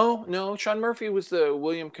 No. Sean Murphy was the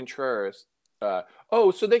William Contreras. So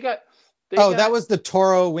they got. That was the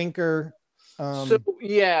Toro Winker. So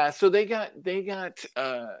they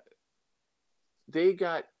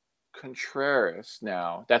got Contreras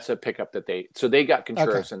now. That's a pickup that they got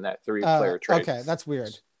Contreras in that 3-player trade. Okay, that's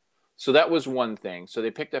weird. So that was one thing. So they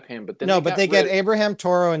picked up him, but then they get Abraham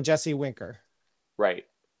Toro and Jesse Winker. Right.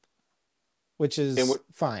 Which is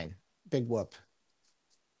fine. Big whoop.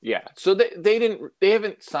 Yeah. So they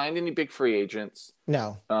haven't signed any big free agents.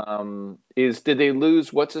 No. Did they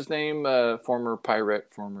lose what's his name? Former Pirate,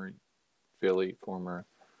 former Philly, former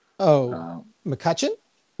McCutchen?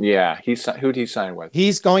 Yeah, who'd he sign with?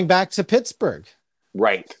 He's going back to Pittsburgh.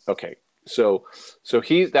 Right. Okay. So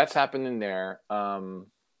that's happening there. I'm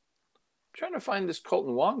trying to find this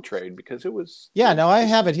Colton Wong trade because it was. Yeah, no, I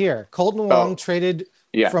have it here. Colton Wong traded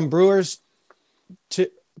from Brewers to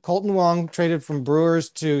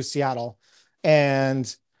Seattle,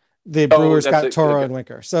 and the Brewers got Toro and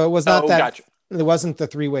Winker. So it was not that. Gotcha. It wasn't the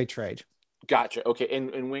 3-way trade. Gotcha. Okay,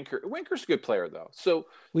 and Winker's a good player though. So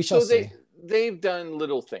we shall see. They've done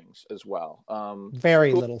little things as well.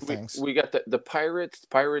 Very little things. We got the Pirates. The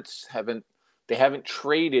Pirates haven't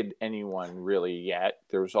traded anyone really yet.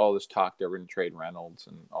 There was all this talk they were going to trade Reynolds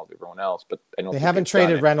and everyone else, but I don't. They haven't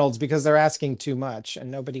traded Reynolds because they're asking too much, and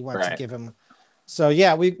nobody wants to give him. So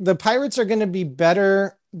the Pirates are going to be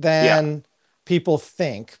better than people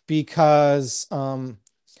think because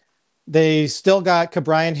they still got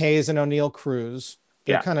Ke'Bryan Hayes and O'Neill Cruz.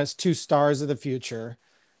 They're kind of two stars of the future.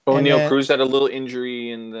 O'Neill Cruz had a little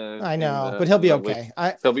injury in the. I know, but he'll be okay.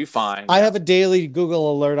 He'll be fine. I have a daily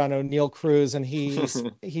Google alert on O'Neill Cruz, and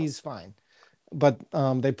he's fine. But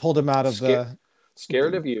they pulled him out of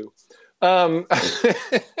scared of you.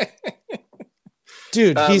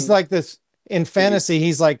 Dude, he's like this in fantasy.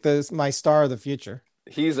 He's like my star of the future.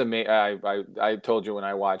 He's amazing. I told you when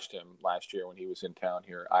I watched him last year when he was in town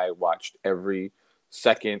here, I watched every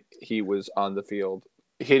second he was on the field,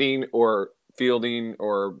 hitting or fielding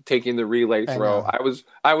or taking the relay throw. I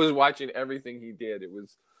was watching everything he did.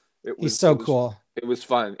 He's so cool. It was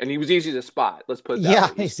fun, and he was easy to spot. Let's put it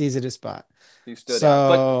that way. He's easy to spot. He stood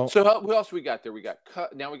out. But who else we got there? We got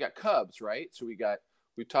Cubs, right? So we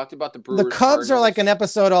talked about the Brewers. The Cubs are like an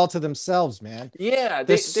episode all to themselves, man. Yeah,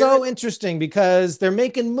 they're so interesting because they're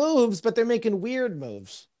making moves, but they're making weird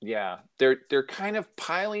moves. Yeah, they're kind of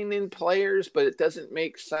piling in players, but it doesn't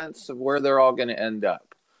make sense of where they're all going to end up.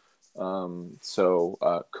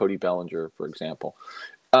 Cody Bellinger, for example.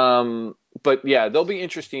 But yeah, they'll be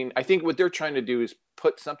interesting. I think what they're trying to do is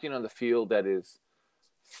put something on the field that is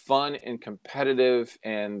fun and competitive,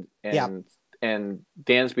 and Yeah.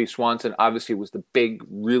 Dansby Swanson obviously was the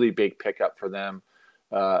really big pickup for them.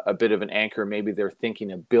 A bit of an anchor. Maybe they're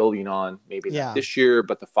thinking of building on, maybe not this year,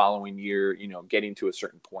 but the following year, getting to a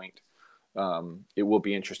certain point. It will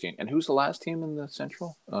be interesting. And who's the last team in the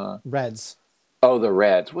Central? Reds. Oh, the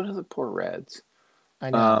Reds. What are the poor Reds? I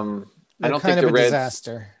know. I don't kind think of the a Reds.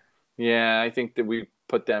 Disaster. Yeah, I think that we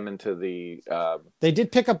put them into the. They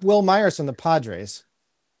did pick up Will Myers from the Padres.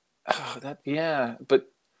 But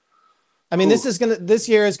I mean, this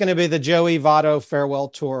year is gonna be the Joey Votto farewell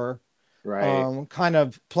tour. Right. Kind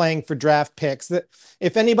of playing for draft picks. That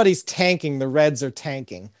if anybody's tanking, the Reds are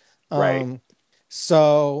tanking. Right.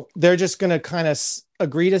 So they're just going to kind of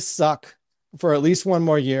agree to suck for at least one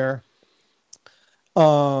more year.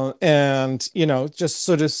 And, just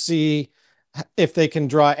sort of see if they can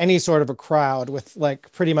draw any sort of a crowd with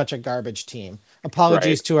like pretty much a garbage team.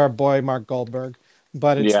 Apologies to our boy, Mark Goldberg,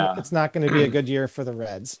 but it's not going to be a good year for the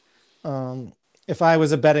Reds. If I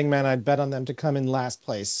was a betting man, I'd bet on them to come in last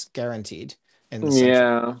place, guaranteed. In the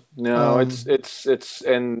Central. No, it's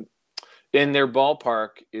and in their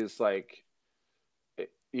ballpark is like,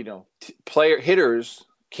 player hitters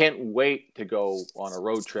can't wait to go on a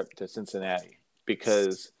road trip to Cincinnati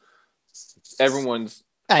because everyone's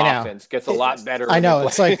offense gets a lot better. I know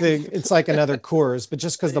it's like another Coors, but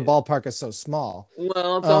just because the ballpark is so small.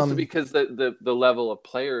 Well, it's also because the level of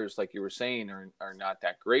players, like you were saying, are not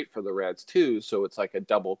that great for the Reds too. So it's like a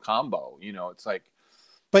double combo. It's like,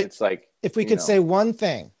 if we could say one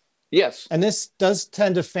thing, yes, and this does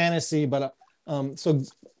tend to fantasy, but so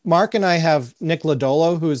Mark and I have Nick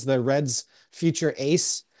Lodolo, who is the Reds' future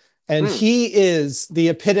ace, and he is the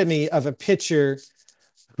epitome of a pitcher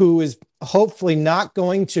who is hopefully not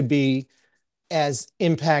going to be as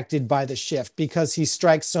impacted by the shift because he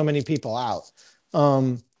strikes so many people out.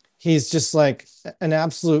 He's just like an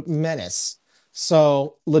absolute menace.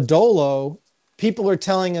 So Lodolo, people are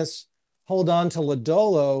telling us, hold on to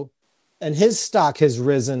Lodolo, and his stock has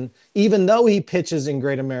risen, even though he pitches in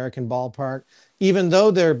Great American Ballpark, even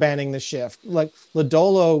though they're banning the shift. Like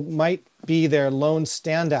Lodolo might be their lone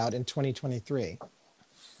standout in 2023.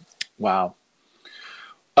 Wow.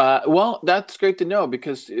 Well, that's great to know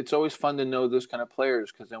because it's always fun to know those kind of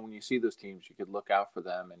players because then when you see those teams, you could look out for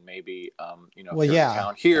them and maybe, if you're in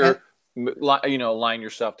town here, line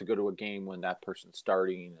yourself to go to a game when that person's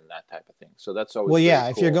starting and that type of thing. So that's always cool.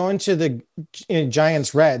 If you're going to the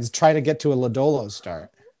Giants Reds, try to get to a Lodolo start.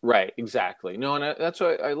 Right, exactly. No, and that's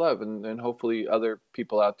what I love, and hopefully other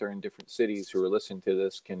people out there in different cities who are listening to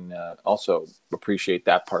this can also appreciate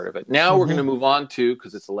that part of it. Now we're going to move on to,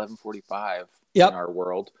 because it's 11:45 in our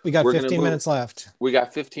world. We got 15 minutes left. We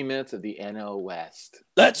got 15 minutes of the NL West.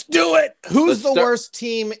 Let's do it. Who's the worst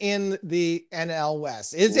team in the NL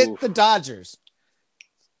West? Is it the Dodgers?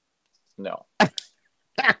 No.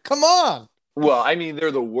 Come on. Well, I mean,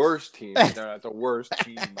 they're the worst team. They're not the worst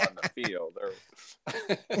team on the field.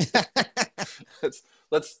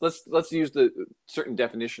 Let's use the certain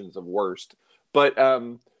definitions of worst. But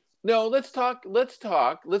no, let's talk.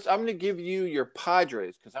 I'm going to give you your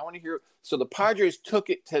Padres because I want to hear. So the Padres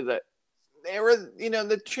took it to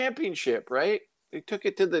the championship, right? They took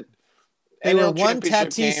it to the. They were one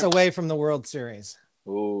Tatis away from the World Series.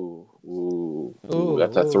 Ooh,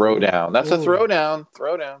 that's a throwdown. That's a throwdown.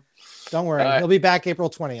 Don't worry. He'll be back April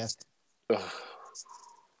 20th.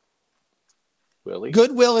 Really?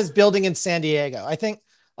 Goodwill is building in San Diego. I think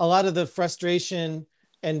a lot of the frustration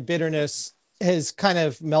and bitterness has kind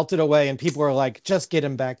of melted away and people are like, just get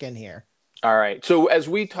him back in here. All right. So as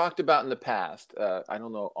we talked about in the past, I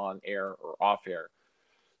don't know on air or off air,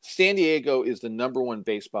 San Diego is the number one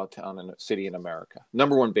baseball town and city in America.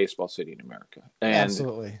 Number one baseball city in America. And,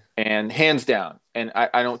 absolutely. And hands down. And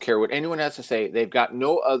I don't care what anyone has to say. They've got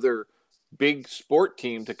no other big sport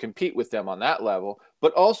team to compete with them on that level.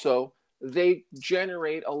 But also, they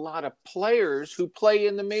generate a lot of players who play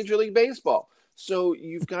in the Major League Baseball. So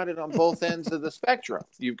you've got it on both ends of the spectrum.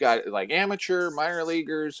 You've got like amateur, minor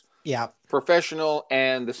leaguers, professional,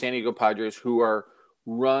 and the San Diego Padres who are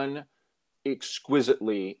run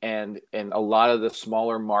exquisitely, and a lot of the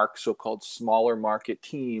so-called smaller market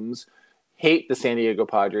teams hate the San Diego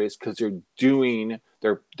Padres because they're doing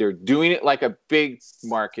it like a big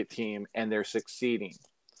market team and they're succeeding.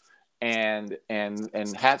 And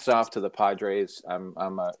hats off to the Padres. I'm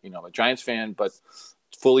a Giants fan, but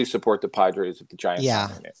fully support the Padres if the Giants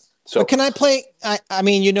win it. So but can I play? I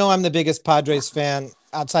mean, I'm the biggest Padres fan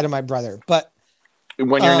outside of my brother, but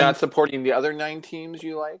when you're not supporting the other 9 teams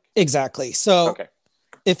you like? Exactly. So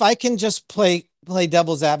if I can just play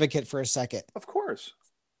devil's advocate for a second. Of course.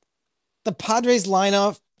 The Padres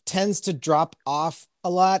lineup tends to drop off a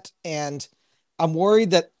lot, and I'm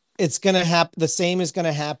worried that it's going to happen. The same is going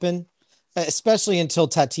to happen, especially until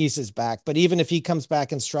Tatis is back. But even if he comes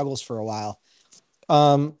back and struggles for a while,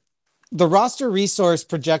 the roster resource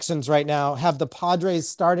projections right now have the Padres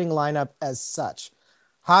starting lineup as such: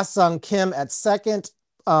 Ha-Sung Kim at second,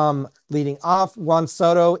 leading off. Juan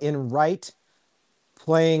Soto in right,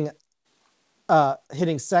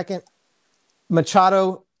 hitting second.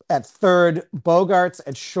 Machado at third, Bogarts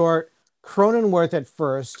at short, Cronenworth at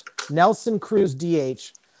first, Nelson Cruz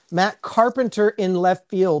DH, Matt Carpenter in left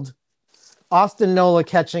field, Austin Nola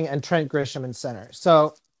catching, and Trent Grisham in center.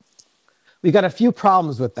 So we got a few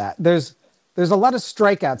problems with that. There's a lot of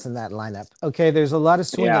strikeouts in that lineup. Okay, there's a lot of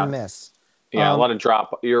swing and miss. Yeah, a lot of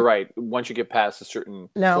drop. You're right. Once you get past a certain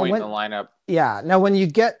point in the lineup. Yeah. Now when you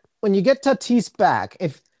get Tatis back,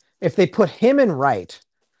 if they put him in right,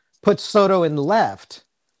 put Soto in left,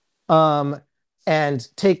 and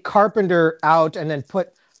take Carpenter out, and then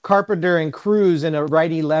put Carpenter and Cruz in a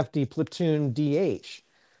righty-lefty platoon DH,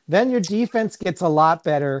 then your defense gets a lot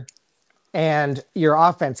better and your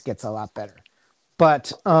offense gets a lot better.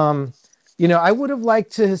 But, I would have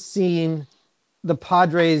liked to have seen the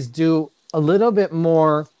Padres do a little bit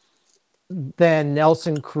more than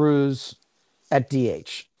Nelson Cruz at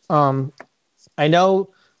DH. I know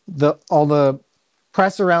all the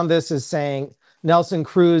press around this is saying Nelson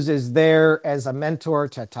Cruz is there as a mentor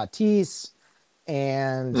to Tatis,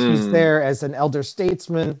 and he's there as an elder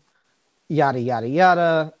statesman, yada, yada,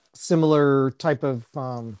 yada. Similar type of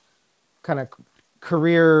kind of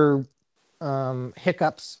career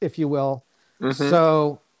hiccups, if you will. Mm-hmm.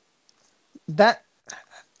 So that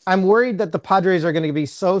I'm worried that the Padres are going to be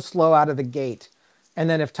so slow out of the gate. And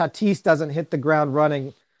then if Tatis doesn't hit the ground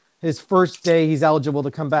running his first day he's eligible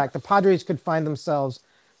to come back, the Padres could find themselves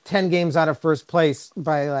 10 games out of first place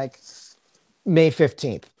by like May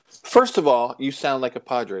 15th. First of all, you sound like a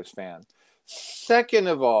Padres fan. Second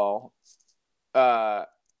of all,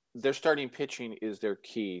 their starting pitching is their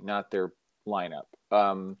key, not their lineup.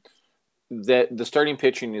 That the starting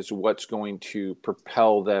pitching is what's going to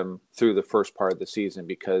propel them through the first part of the season,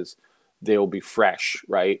 because they'll be fresh,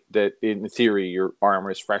 right? That in theory, your arm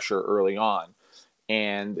is fresher early on,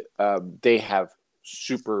 and they have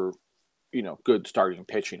super, good starting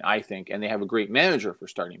pitching, I think, and they have a great manager for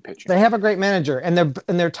starting pitching. They have a great manager, and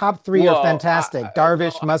their top three are fantastic: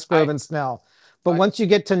 Darvish, Musgrove, and Snell. But once you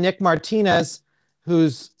get to Nick Martinez,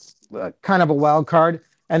 who's kind of a wild card,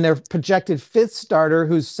 and their projected fifth starter,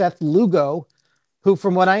 who's Seth Lugo, who,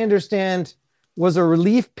 from what I understand, was a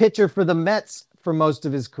relief pitcher for the Mets for most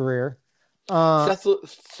of his career.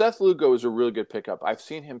 Seth Lugo is a really good pickup. I've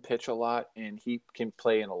seen him pitch a lot, and he can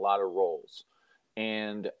play in a lot of roles.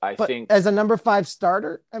 And I think as a number 5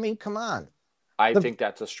 starter, I mean, come on. I think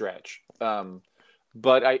that's a stretch.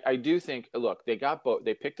 But I do think, look, they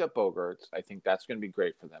picked up Bogarts. I think that's going to be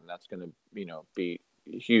great for them. That's going to, be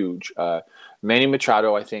huge. Manny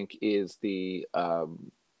Machado, I think, is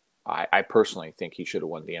I personally think he should have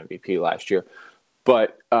won the MVP last year.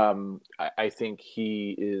 But I think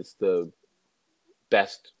he is the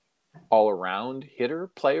best all-around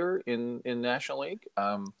player in National League.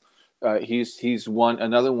 He's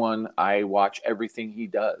another one. I watch everything he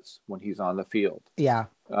does when he's on the field. Yeah.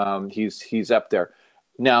 He's up there.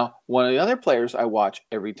 Now, one of the other players I watch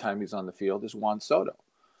every time he's on the field is Juan Soto.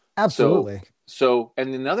 Absolutely.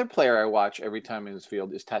 And another player I watch every time in his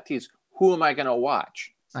field is Tatis. Who am I going to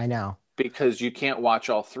watch? I know. Because you can't watch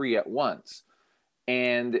all three at once.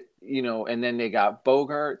 And, and then they got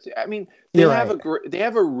Bogart. I mean, they have a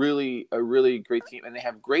really great team, and they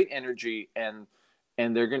have great energy, and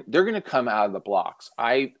they're going to come out of the blocks.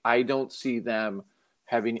 I don't see them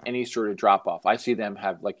having any sort of drop off. I see them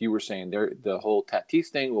have, like you were saying, the whole Tatis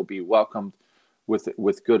thing will be welcomed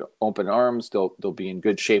with good open arms. They'll be in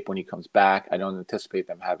good shape when he comes back. I don't anticipate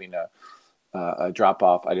them having a drop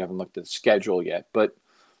off. I haven't looked at the schedule yet, but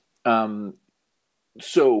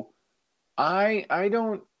so I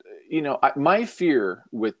don't, my fear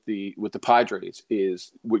with the Padres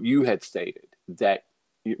is what you had stated, that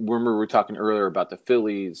remember we were talking earlier about the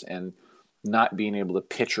Phillies and not being able to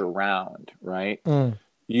pitch around, right?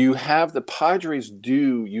 You have the Padres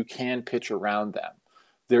you can pitch around them.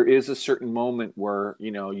 There is a certain moment where,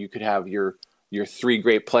 you could have your 3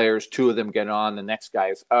 great players, 2 of them get on, the next guy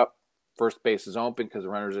is up, first base is open because the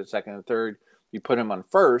runners are second and third. You put him on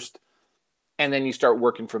first, and then you start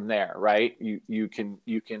working from there, right? You can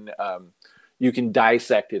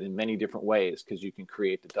dissect it in many different ways, because you can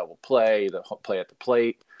create the double play, the play at the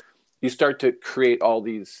plate. You start to create all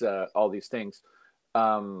these things.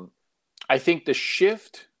 I think the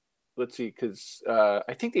shift, let's see, because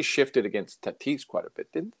I think they shifted against Tatis quite a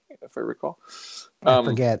bit, didn't they? If I recall. I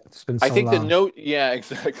forget. It's been so I think long. yeah,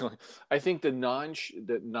 exactly. I think the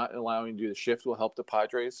not allowing to do the shift will help the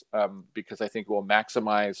Padres because I think it will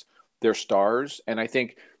maximize their stars, and I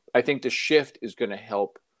think the shift is going to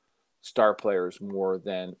help star players more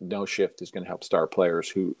than no shift is going to help star players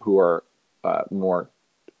who are more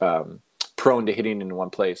prone to hitting in one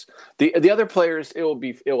place. The other players, it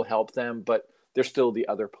will help them, but they're still the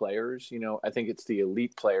other players. You know, I think it's the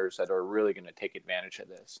elite players that are really going to take advantage of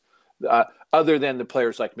this. Other than the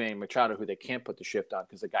players like Manny Machado, who they can't put the shift on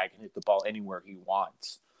because the guy can hit the ball anywhere he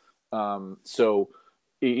wants. So,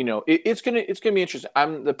 you know, it's gonna be interesting.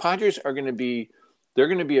 The Padres are going to be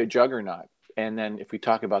a juggernaut. And then if we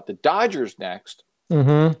talk about the Dodgers next,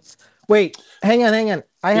 wait, hang on.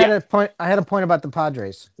 I had a point about the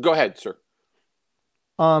Padres. Go ahead, sir.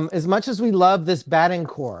 As much as we love this batting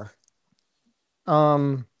core,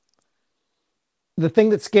 the thing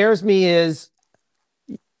that scares me is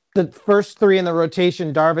the first three in the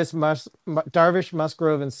rotation: Darvish,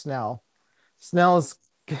 Musgrove, and Snell. Snell is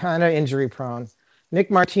kind of injury prone.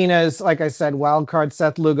 Nick Martinez, like I said, wild card.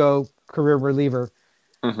 Seth Lugo, career reliever.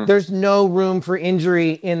 There's no room for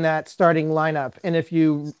injury in that starting lineup. And if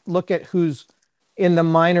you look at who's in the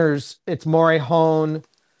minors, it's Morey Hone,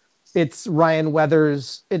 it's Ryan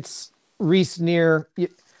Weathers, it's Reese Neer.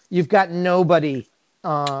 You've got nobody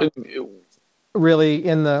really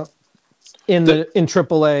in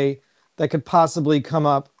AAA that could possibly come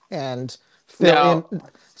up and fill in.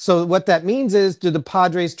 So what that means is, do the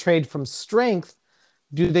Padres trade from strength?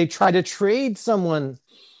 Do they try to trade someone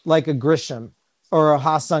like a Grisham or a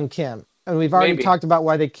Ha-Seong Kim? And we've already talked about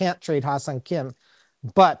why they can't trade Ha-Seong Kim,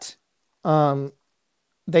 but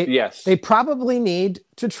they probably need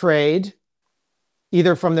to trade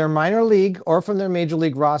either from their minor league or from their major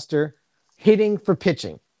league roster hitting for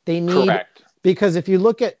pitching. They need, correct. Because if you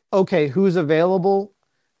look at who's available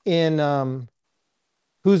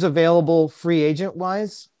free agent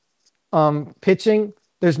wise, pitching,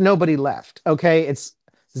 there's nobody left. Okay, it's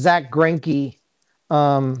Zach Greinke.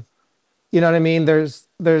 You know what I mean? There's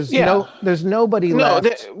nobody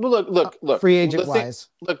left. Look. Free agent wise.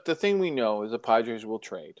 The thing we know is the Padres will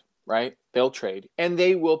trade, right? They'll trade, and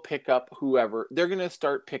they will pick up whoever. They're going to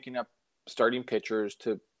start picking up starting pitchers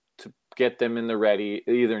to get them in the ready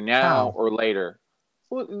either now or later.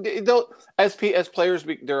 Well, they'll as players.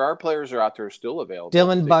 There are players out there still available.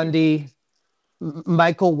 Dylan Bundy,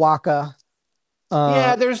 Michael Wacha.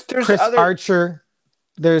 There's Chris other... Archer.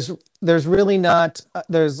 There's really not.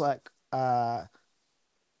 There's like.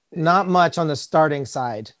 Not much on the starting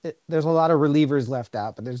side. There's a lot of relievers left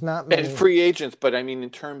out, but there's not many. And free agents. But I mean, in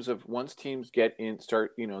terms of once teams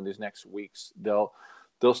start, these next weeks, they'll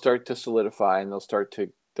start to solidify and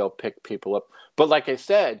they'll pick people up. But like I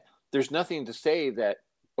said, there's nothing to say that,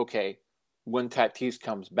 okay, when Tatis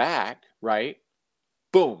comes back, right?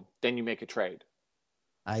 Boom, then you make a trade.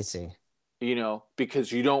 I see.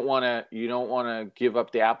 Because you don't want to give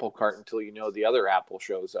up the apple cart until the other apple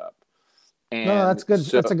shows up. And no, that's good.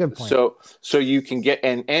 That's a good point. So you can get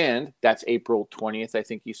and that's April 20th, I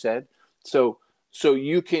think you said. So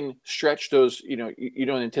you can stretch those. You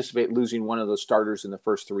don't anticipate losing one of those starters in the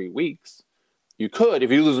first 3 weeks. You could,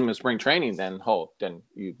 if you lose them in spring training, then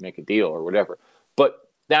you make a deal or whatever. But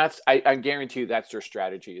I guarantee you that's their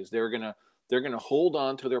strategy. Is they're gonna hold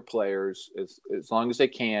on to their players as long as they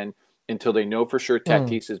can until they know for sure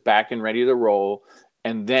Tatis is back and ready to roll.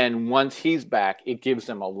 And then once he's back, it gives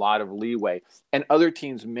them a lot of leeway. And other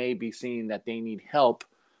teams may be seeing that they need help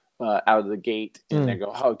out of the gate. And they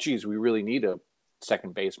go, oh, geez, we really need a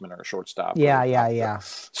second baseman or a shortstop. Yeah.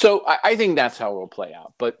 So I think that's how it will play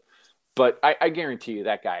out. But I guarantee you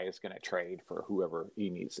that guy is going to trade for whoever he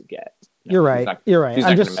needs to get. You're right. He's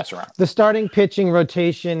not going to mess around. The starting pitching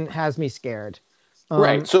rotation has me scared.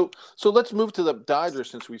 Right. So let's move to the Dodgers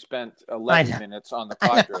since we spent 11 minutes on the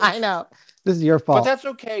Padres. I know. This is your fault. But that's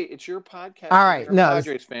okay. It's your podcast. All right. You're a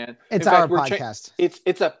Padres fan. It's our podcast. It's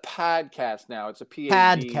a podcast now. It's a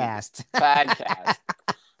podcast.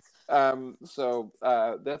 So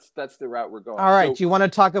that's the route we're going. All right. Do you want to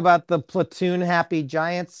talk about the platoon happy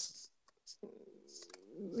Giants?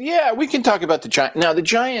 Yeah, we can talk about the Giants. Now the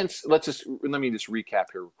Giants, let me just recap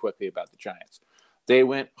here quickly about the Giants. They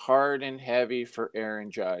went hard and heavy for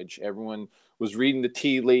Aaron Judge. Everyone was reading the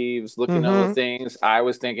tea leaves, looking at other things. I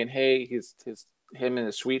was thinking, hey, him and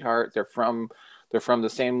his sweetheart, they're from the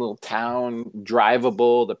same little town,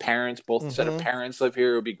 drivable. The parents, both set of parents live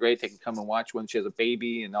here. It would be great. They can come and watch when she has a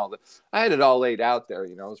baby and all that. I had it all laid out there.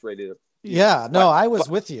 I was ready to. I was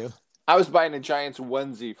with you. I was buying a Giants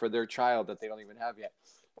onesie for their child that they don't even have yet.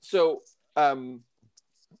 So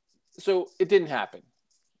so it didn't happen.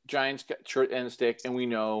 Giants got short end of stick, and we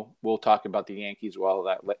know we'll talk about the Yankees well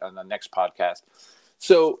that on the next podcast.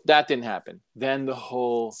 So that didn't happen. Then the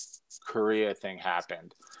whole Correa thing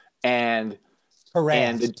happened, and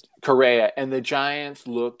Correa and the Giants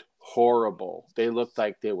looked horrible. They looked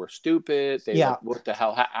like they were stupid. Looked, what the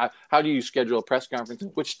hell? How do you schedule a press conference?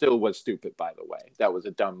 Which still was stupid, by the way. That was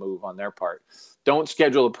a dumb move on their part. Don't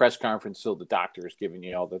schedule a press conference till the doctor is giving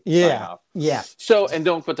you all the sign off. Yeah. So, and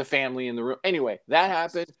don't put the family in the room. Anyway, that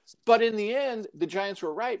happened. But in the end, the Giants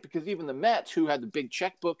were right, because even the Mets, who had the big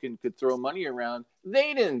checkbook and could throw money around,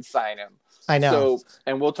 they didn't sign him. I know. So,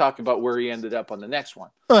 and we'll talk about where he ended up on the next one.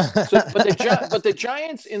 But the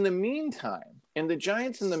Giants in the meantime,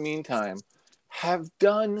 have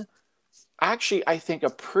done, actually, I think, a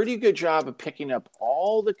pretty good job of picking up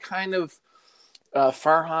all the kind of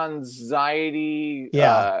Farhan Zaidi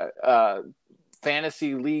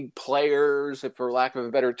fantasy league players, if for lack of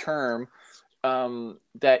a better term,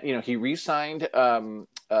 that, you know, he re-signed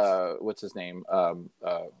what's his name? I'm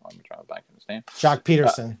trying to blank on his name. Jock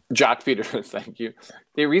Peterson. Jock Peterson, thank you.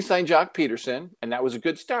 They re-signed Jock Peterson, and that was a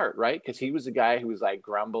good start, right? Because he was the guy who was like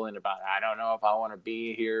grumbling about, I don't know if I want to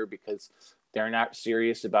be here because they're not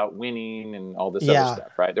serious about winning and all this other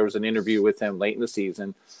stuff, right? There was an interview with him late in the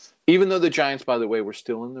season. Even though the Giants, by the way, were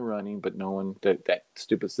still in the running, but no one, that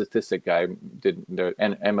stupid statistic guy didn't,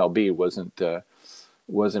 and MLB wasn't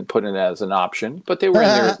put in as an option, but they were in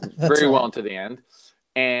there very well into the end.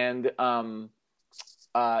 And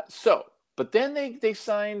but then they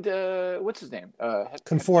signed what's his name?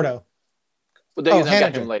 Conforto. Well, they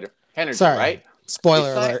got him later. Henderson, sorry, right?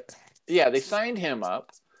 Spoiler alert. Yeah, they signed him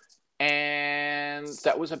up, and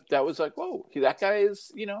that was like, whoa, that guy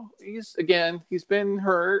is, you know, he's been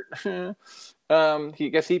hurt. He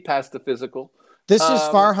passed the physical. This is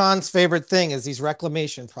Farhan's favorite thing, is these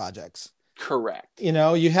reclamation projects. Correct. You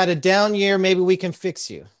know, you had a down year, maybe we can fix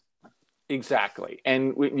you. Exactly.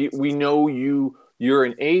 And we know you're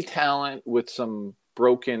an A talent with some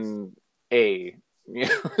broken A. You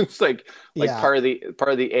know, it's like part of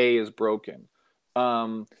the A is broken.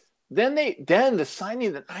 Then the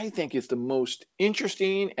signing that I think is the most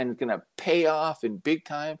interesting and going to pay off in big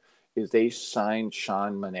time is they signed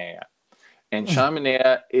Sean Manaea. And Sean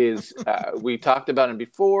Manaea is, we talked about him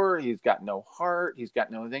before. He's got no heart. He's got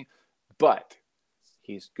no thing. But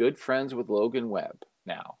he's good friends with Logan Webb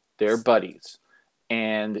now. They're buddies.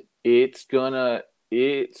 And it's gonna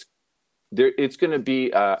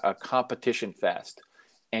be a competition fest.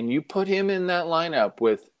 And you put him in that lineup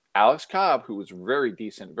with Alex Cobb, who was very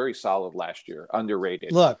decent, very solid last year,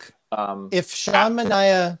 underrated. Look, if Sean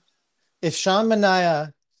Manaea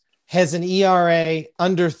has an ERA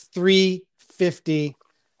under 3.50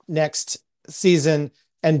 next season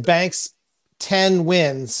and banks 10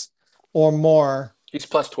 wins or more, he's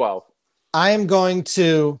plus 12. I am going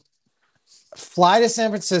to fly to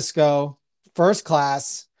San Francisco, first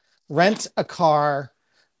class, rent a car,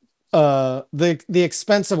 the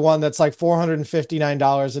expensive one that's like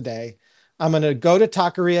 $459 a day. I'm going to go to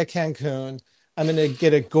Taqueria Cancun. I'm going to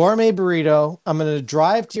get a gourmet burrito. I'm going to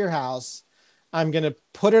drive to your house. I'm going to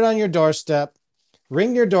put it on your doorstep,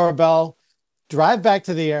 ring your doorbell, drive back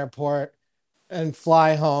to the airport, and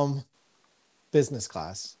fly home business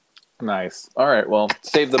class. Nice. All right. Well,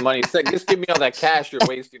 save the money. Just give me all that cash you're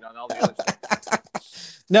wasting on all the other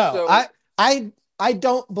stuff. No, I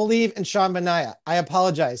don't believe in Sean Manaea. I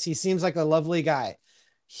apologize. He seems like a lovely guy.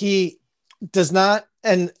 He does not,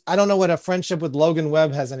 and I don't know what a friendship with Logan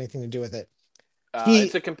Webb has anything to do with it.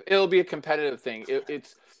 It'll be a competitive thing.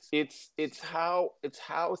 It's how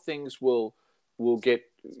things will get,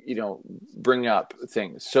 you know, bring up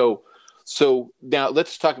things. So now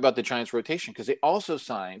let's talk about the Giants rotation, because they also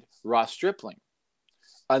signed Ross Stripling,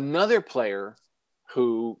 another player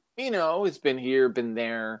who, you know, has been here, been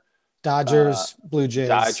there. Dodgers, Blue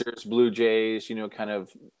Jays, you know, kind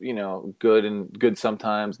of, you know, good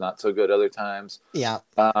sometimes, not so good other times. Yeah.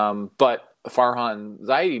 But Farhan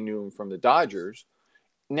Zaidi knew him from the Dodgers.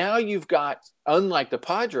 Now you've got, unlike the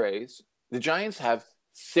Padres, the Giants have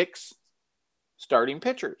 6 starting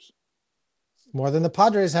pitchers. More than the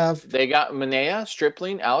Padres have. They got Manaea,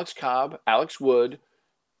 Stripling, Alex Cobb, Alex Wood,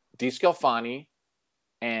 DeScalfani,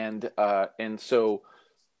 and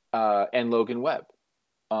Logan Webb.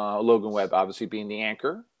 Logan Webb obviously being the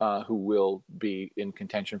anchor, who will be in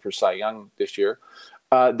contention for Cy Young this year.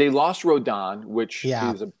 They lost Rodon, which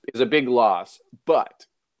is a big loss. But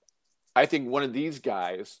I think one of these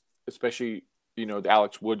guys, especially, you know, the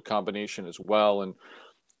Alex Wood combination as well, and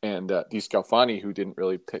DeScalfani, who didn't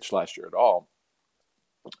really pitch last year at all,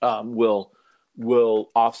 will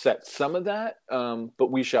offset some of that.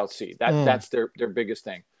 But we shall see. That's their biggest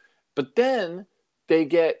thing. But then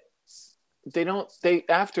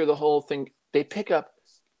after the whole thing, they pick up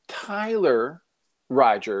Tyler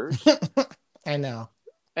Rogers. I know.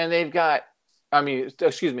 And they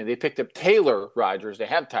picked up Taylor Rogers. They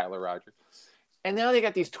have Tyler Rogers. And now they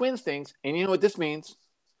got these twins things. And you know what this means?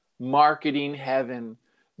 Marketing heaven.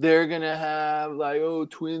 They're going to have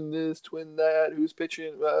twin this, twin that. Who's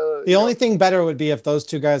pitching? The only thing better would be if those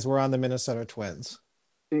two guys were on the Minnesota Twins.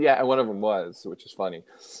 Yeah, one of them was, which is funny.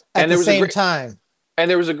 At the same time. And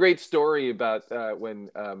there was a great story about when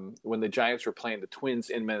the Giants were playing the Twins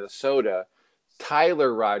in Minnesota.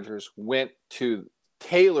 Tyler Rogers went to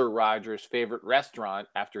Taylor Rogers' favorite restaurant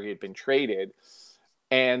after he had been traded,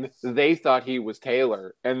 and they thought he was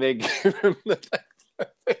Taylor, and they gave him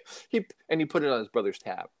he put it on his brother's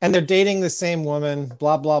tab. And they're dating the same woman.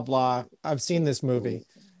 Blah blah blah. I've seen this movie.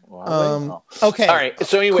 Wow. Okay. All right.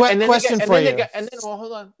 So anyway,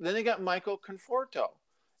 hold on. Then they got Michael Conforto.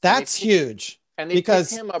 That's huge. And they picked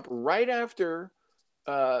him up right after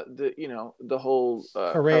the whole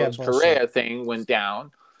Correa thing went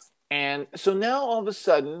down. And so now all of a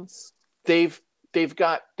sudden they've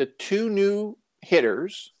got the two new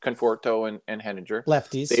hitters, Conforto and Henninger.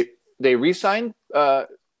 Lefties. They re-signed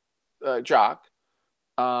Jock.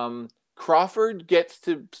 Crawford gets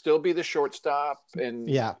to still be the shortstop and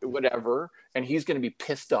whatever, and he's going to be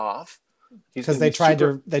pissed off because they tried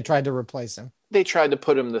to replace him. They tried to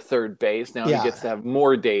put him the third base. Now he gets to have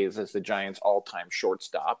more days as the Giants' all-time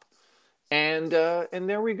shortstop, and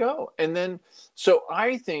there we go. And then so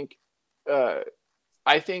I think they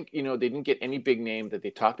didn't get any big name that they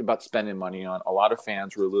talked about spending money on. A lot of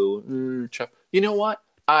fans were a little, you know what?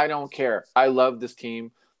 I don't care. I love this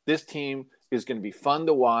team. This team is going to be fun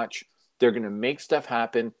to watch. They're going to make stuff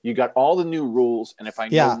happen. You got all the new rules. And if I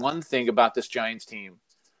know one thing about this Giants team,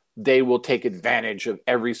 they will take advantage of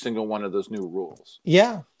every single one of those new rules.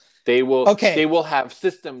 Yeah. They will. Okay. They will have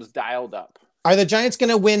systems dialed up. Are the Giants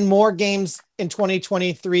going to win more games in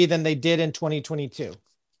 2023 than they did in 2022?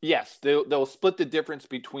 Yes. They'll split the difference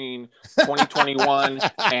between 2021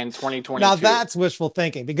 and 2022. Now that's wishful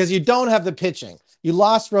thinking because you don't have the pitching. You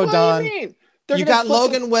lost Rodon. What do you mean? You got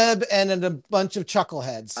Logan Webb and a bunch of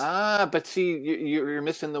chuckleheads. But see, you're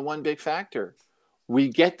missing the one big factor. We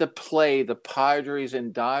get to play the Padres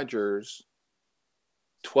and Dodgers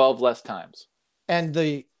 12 less times. And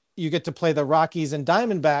you get to play the Rockies and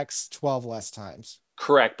Diamondbacks 12 less times.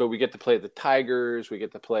 Correct, but we get to play the Tigers. We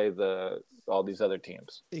get to play all these other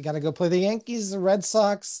teams. You got to go play the Yankees, the Red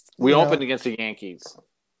Sox. We opened against the Yankees.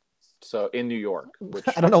 So in New York, which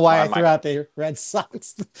I don't know why I threw out the Red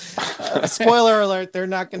Sox. Spoiler alert: they're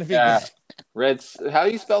not going to be good. Reds. How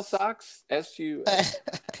do you spell Sox? S-U.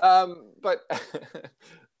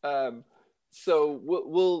 So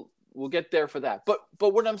we'll get there for that. But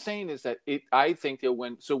what I'm saying is that I think they'll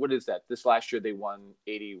win. So what is that? This last year they won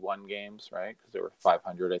 81 games, right? Because they were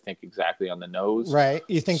 500, I think, exactly on the nose. Right.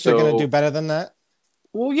 You think they're going to do better than that?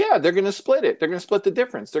 Well, yeah, they're going to split it. They're going to split the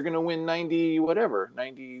difference. They're going to win 90.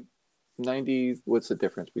 What's the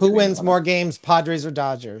difference? Who wins more games, Padres or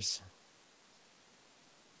Dodgers?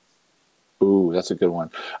 Ooh, that's a good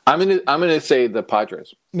one. I'm gonna say the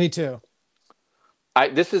Padres. Me too.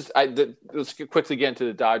 Let's quickly get into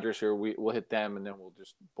the Dodgers here. We'll hit them and then we'll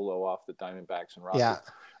just blow off the Diamondbacks and Rockies. Yeah.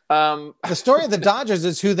 The story of the Dodgers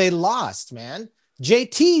is who they lost, man.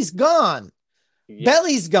 JT's gone. Yeah.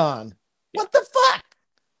 Belly's gone. Yeah. What the fuck?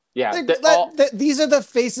 Yeah. These are the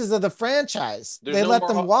faces of the franchise. They let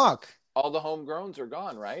them walk. All the homegrowns are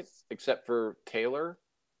gone, right? Except for Taylor.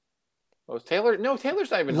 Was Taylor? No,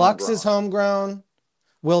 Taylor's not even Lux is homegrown.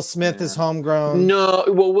 Will Smith is homegrown. No,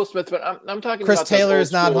 well, Will Smith, but I'm talking Chris about Taylor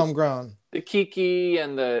is not homegrown. The Kiki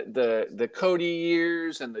and the Cody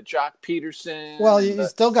years and the Jock Peterson. Well, you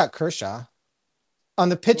still got Kershaw. On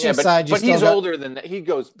the pitching side, he's older than that.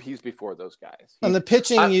 He's before those guys. On the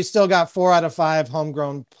pitching, you still got 4 out of 5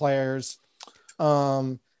 homegrown players.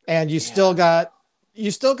 And you still got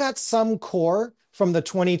some core from the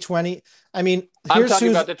 2020. I mean, I'm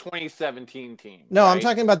talking about the 2017 team. No, right? I'm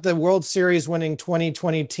talking about the World Series winning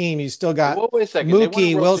 2020 team. You still got wait a second.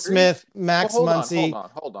 Mookie, Will Smith, Max Muncy.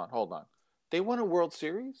 Hold on. They won a World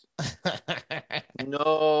Series?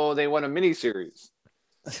 No, they won a mini series.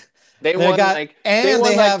 They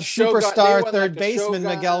have superstar third baseman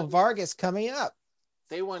Miguel Vargas coming up.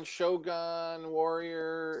 They won Shogun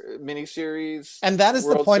Warrior miniseries. And that is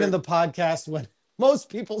the point of the podcast when most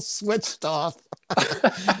people switched off.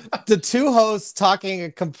 The two hosts talking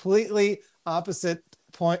a completely opposite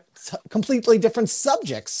point, completely different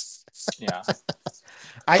subjects. Yeah.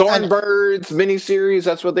 Thornbirds miniseries,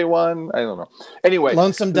 that's what they won. I don't know. Anyway.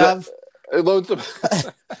 Lonesome Dove. Lonesome.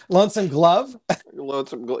 Lonesome Glove.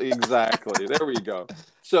 Exactly. There we go.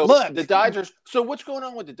 So Look, the Dodgers. So what's going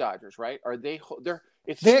on with the Dodgers? Right? Are they?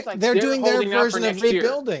 It they're seems like they're doing their holding out for version of next year.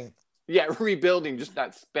 rebuilding. Yeah, rebuilding, just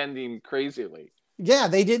not spending crazily. Yeah,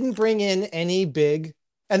 they didn't bring in any big,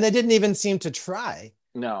 and they didn't even seem to try.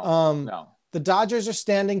 No. The Dodgers are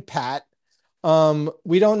standing pat.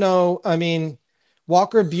 We don't know. I mean,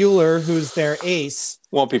 Walker Buehler, who's their ace,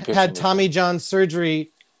 won't be pitching had Tommy John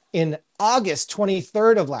surgery in August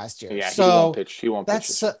 23rd of last year. Yeah, so he won't pitch. He won't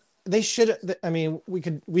pitch. That's they should. I mean,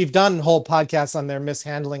 we've done whole podcasts on their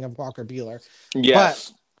mishandling of Walker Buehler. Yes,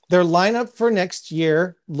 but their lineup for next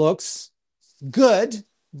year looks good,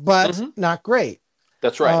 but not great.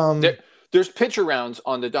 That's right. There's pitcher rounds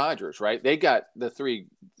on the Dodgers, right? They got the three,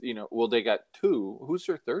 they got two. Who's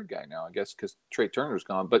their third guy now? I guess because Trey Turner's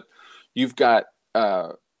gone. But you've got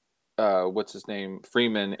what's his name,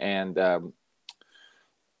 Freeman, and the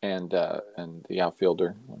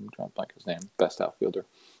outfielder. I'm trying to blank his name. Best outfielder.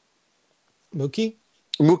 Mookie.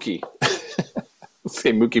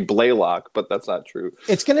 Say Mookie Blaylock, but that's not true.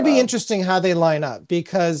 It's going to be interesting how they line up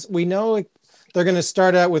because we know they're going to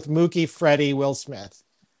start out with Mookie, Freddie, Will Smith.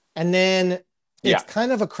 And then it's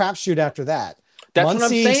kind of a crapshoot after that. That's what I'm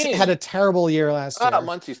saying. Had a terrible year last year.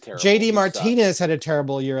 Muncy's terrible. JD Martinez had a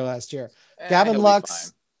terrible year last year. Gavin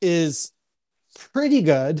Lux is pretty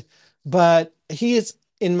good, but he is,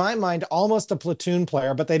 in my mind, almost a platoon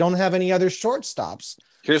player, but they don't have any other shortstops.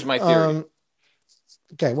 Here's my theory.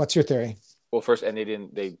 Okay, what's your theory? Well, first, and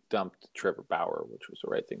they dumped Trevor Bauer, which was the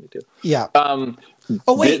right thing to do. Yeah.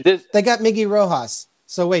 They got Miggy Rojas.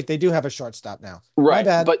 So wait, they do have a shortstop now. Right. My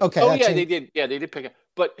bad. But, okay. They did. Yeah, they did pick it.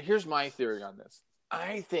 But here's my theory on this.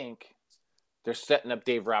 I think they're setting up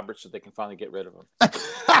Dave Roberts so they can finally get rid of him.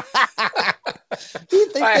 You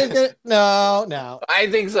think they're good? No.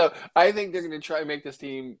 I think so. I think they're going to try and make this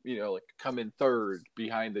team, come in third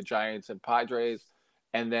behind the Giants and Padres,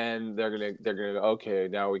 and then they're gonna okay,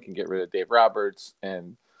 now we can get rid of Dave Roberts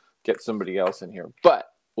and get somebody else in here.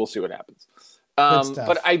 But we'll see what happens.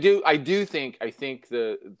 But I think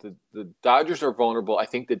the Dodgers are vulnerable. I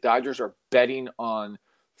think the Dodgers are betting on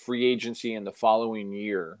free agency in the following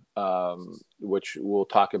year, which we'll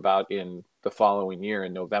talk about in the following year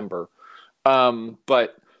in November.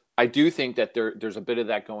 But I do think that there's a bit of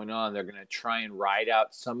that going on. They're going to try and ride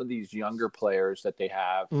out some of these younger players that they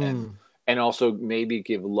have, and also maybe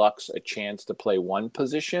give Lux a chance to play one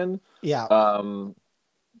position. Yeah.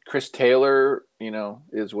 Chris Taylor,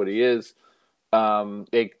 is what he is.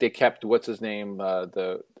 They kept what's his name,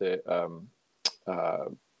 the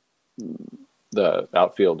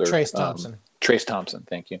outfielder, Trace Thompson. Trace Thompson,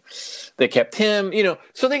 thank you. They kept him,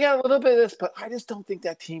 so they got a little bit of this, but I just don't think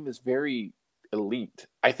that team is very elite.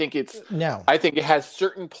 I think it has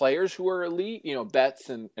certain players who are elite, Betts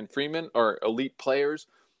and Freeman are elite players.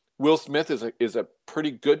 Will Smith is a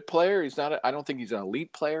pretty good player. He's not. I don't think he's an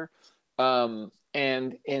elite player. And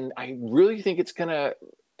I really think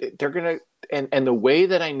they're gonna. And the way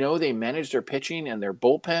that I know they manage their pitching and their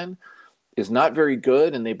bullpen is not very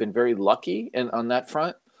good, and they've been very lucky on that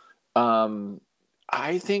front.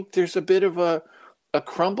 I think there's a bit of a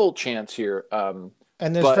crumble chance here. And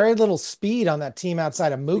there's very little speed on that team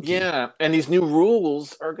outside of Mookie. Yeah, and these new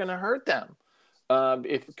rules are going to hurt them.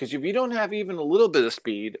 Because if you don't have even a little bit of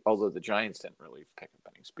speed, although the Giants didn't really pick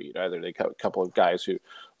up any speed either. They got a couple of guys who,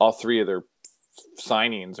 all three of their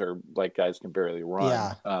signings are like guys can barely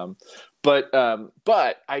run. Yeah. But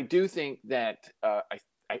I do think that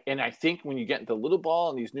I think when you get into little ball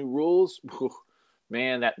and these new rules,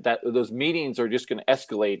 man, that those meetings are just going to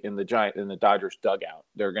escalate in the Dodgers dugout.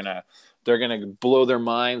 They're gonna blow their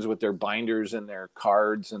minds with their binders and their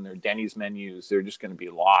cards and their Denny's menus. They're just going to be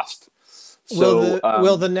lost. So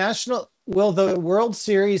will the World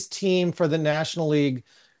Series team for the National League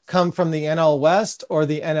come from the NL West or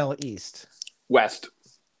the NL East? West.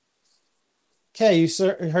 Okay, you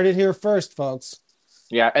heard it here first, folks.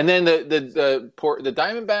 Yeah, and then the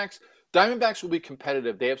Diamondbacks will be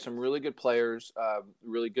competitive. They have some really good players,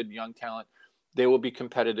 really good young talent. They will be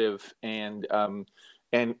competitive, and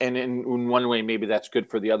in one way, maybe that's good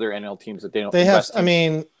for the other NL teams that they don't. They have. I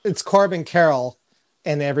mean, it's Corbin Carroll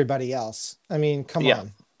and everybody else. I mean, come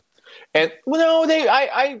on. And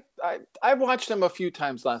I watched them a few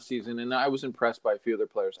times last season, and I was impressed by a few other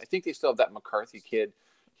players. I think they still have that McCarthy kid.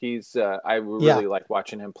 I really like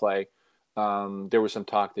watching him play. There was some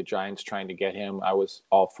talk the Giants trying to get him. I was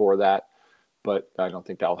all for that, but I don't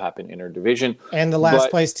think that'll happen interdivision. And the last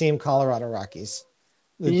place team, Colorado Rockies.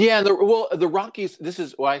 The Rockies. This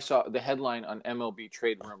is what I saw the headline on MLB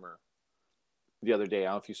Trade Rumor the other day. I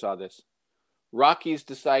don't know if you saw this. Rocky's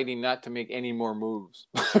deciding not to make any more moves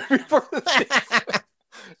before the season.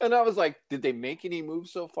 And I was like, did they make any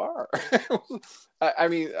moves so far? I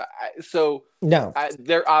mean, no,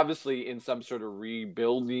 they're obviously in some sort of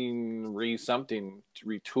rebuilding,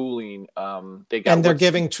 retooling. they're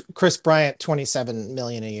giving Chris Bryant $27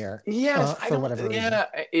 million a year. Yes, for whatever reason. Yeah,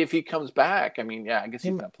 if he comes back, I mean, yeah, I guess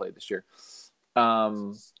he's going to play this year.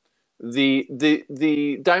 The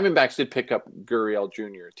Diamondbacks did pick up Gurriel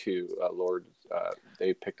Jr. too.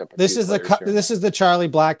 They picked up. This is the Charlie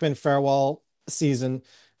Blackmon farewell season.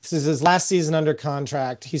 This is his last season under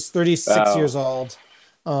contract. He's 36 years old.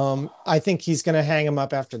 I think he's going to hang him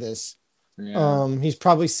up after this. Yeah. He's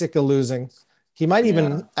probably sick of losing. He might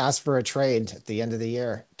even ask for a trade at the end of the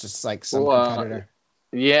year, just like some competitor.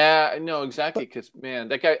 Yeah, no, exactly. Because man,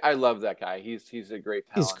 that guy, I love that guy. He's a great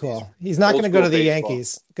talent. He's cool. He's not going to go to the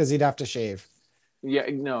Yankees because he'd have to shave. Yeah,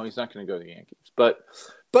 no, he's not going to go to the Yankees. But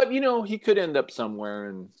he could end up somewhere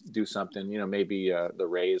and do something. Maybe the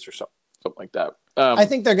Rays or something like that. I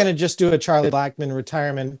think they're going to just do a Charlie Blackmon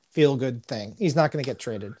retirement feel-good thing. He's not going to get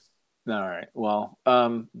traded. All right. Well,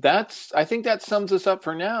 I think that sums us up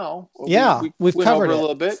for now. Yeah, we've covered a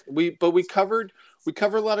little bit. We covered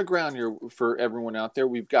a lot of ground here for everyone out there.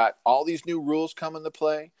 We've got all these new rules coming to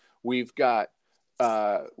play. We've got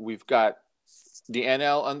the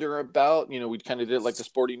NL under our belt. We kind of did like the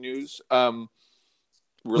sporting news.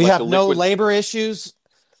 We have no labor issues.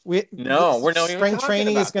 We're not spring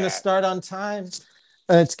training is going to start on time.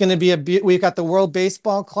 It's going to be we've got the World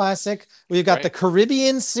Baseball Classic. We've got the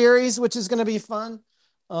Caribbean Series, which is going to be fun,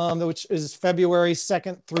 which is February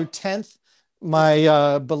 2nd through 10th.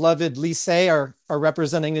 My beloved Licey are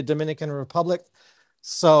representing the Dominican Republic.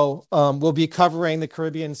 So we'll be covering the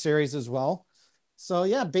Caribbean Series as well. So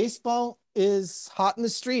yeah, baseball is hot in the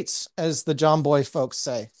streets, as the John Boy folks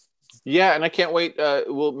say. Yeah, and I can't wait.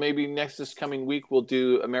 Maybe this coming week we'll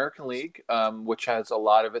do American League, which has a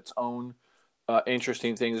lot of its own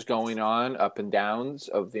interesting things going on, up and downs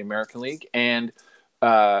of the American League, and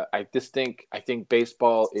I think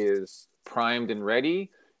baseball is primed and ready,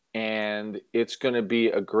 and it's going to be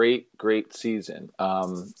a great season.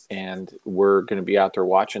 And we're going to be out there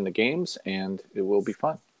watching the games, and it will be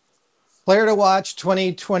fun. Player to watch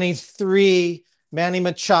 2023, Manny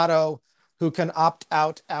Machado, who can opt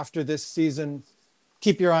out after this season.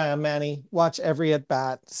 Keep your eye on Manny. Watch every at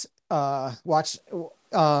bat.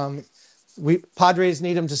 Padres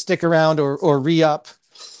need him to stick around or re-up.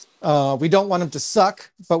 We don't want him to suck,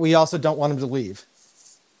 but we also don't want him to leave.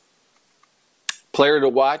 Player to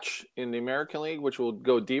watch in the American League, which we'll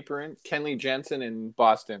go deeper in, Kenley Jensen in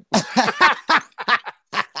Boston.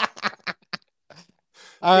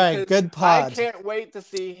 All right, good pod. I can't wait to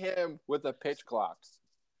see him with a pitch clock.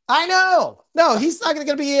 I know. No, he's not going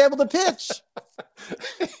to be able to pitch.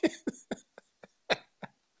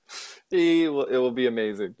 It will be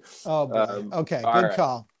amazing. Oh, boy. Okay, good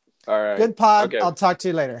call. All right. Good pod. Okay. I'll talk to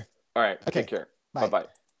you later. All right. Okay. Take care. Bye-bye.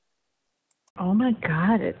 Oh, my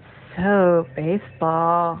God. It's so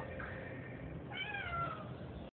baseball.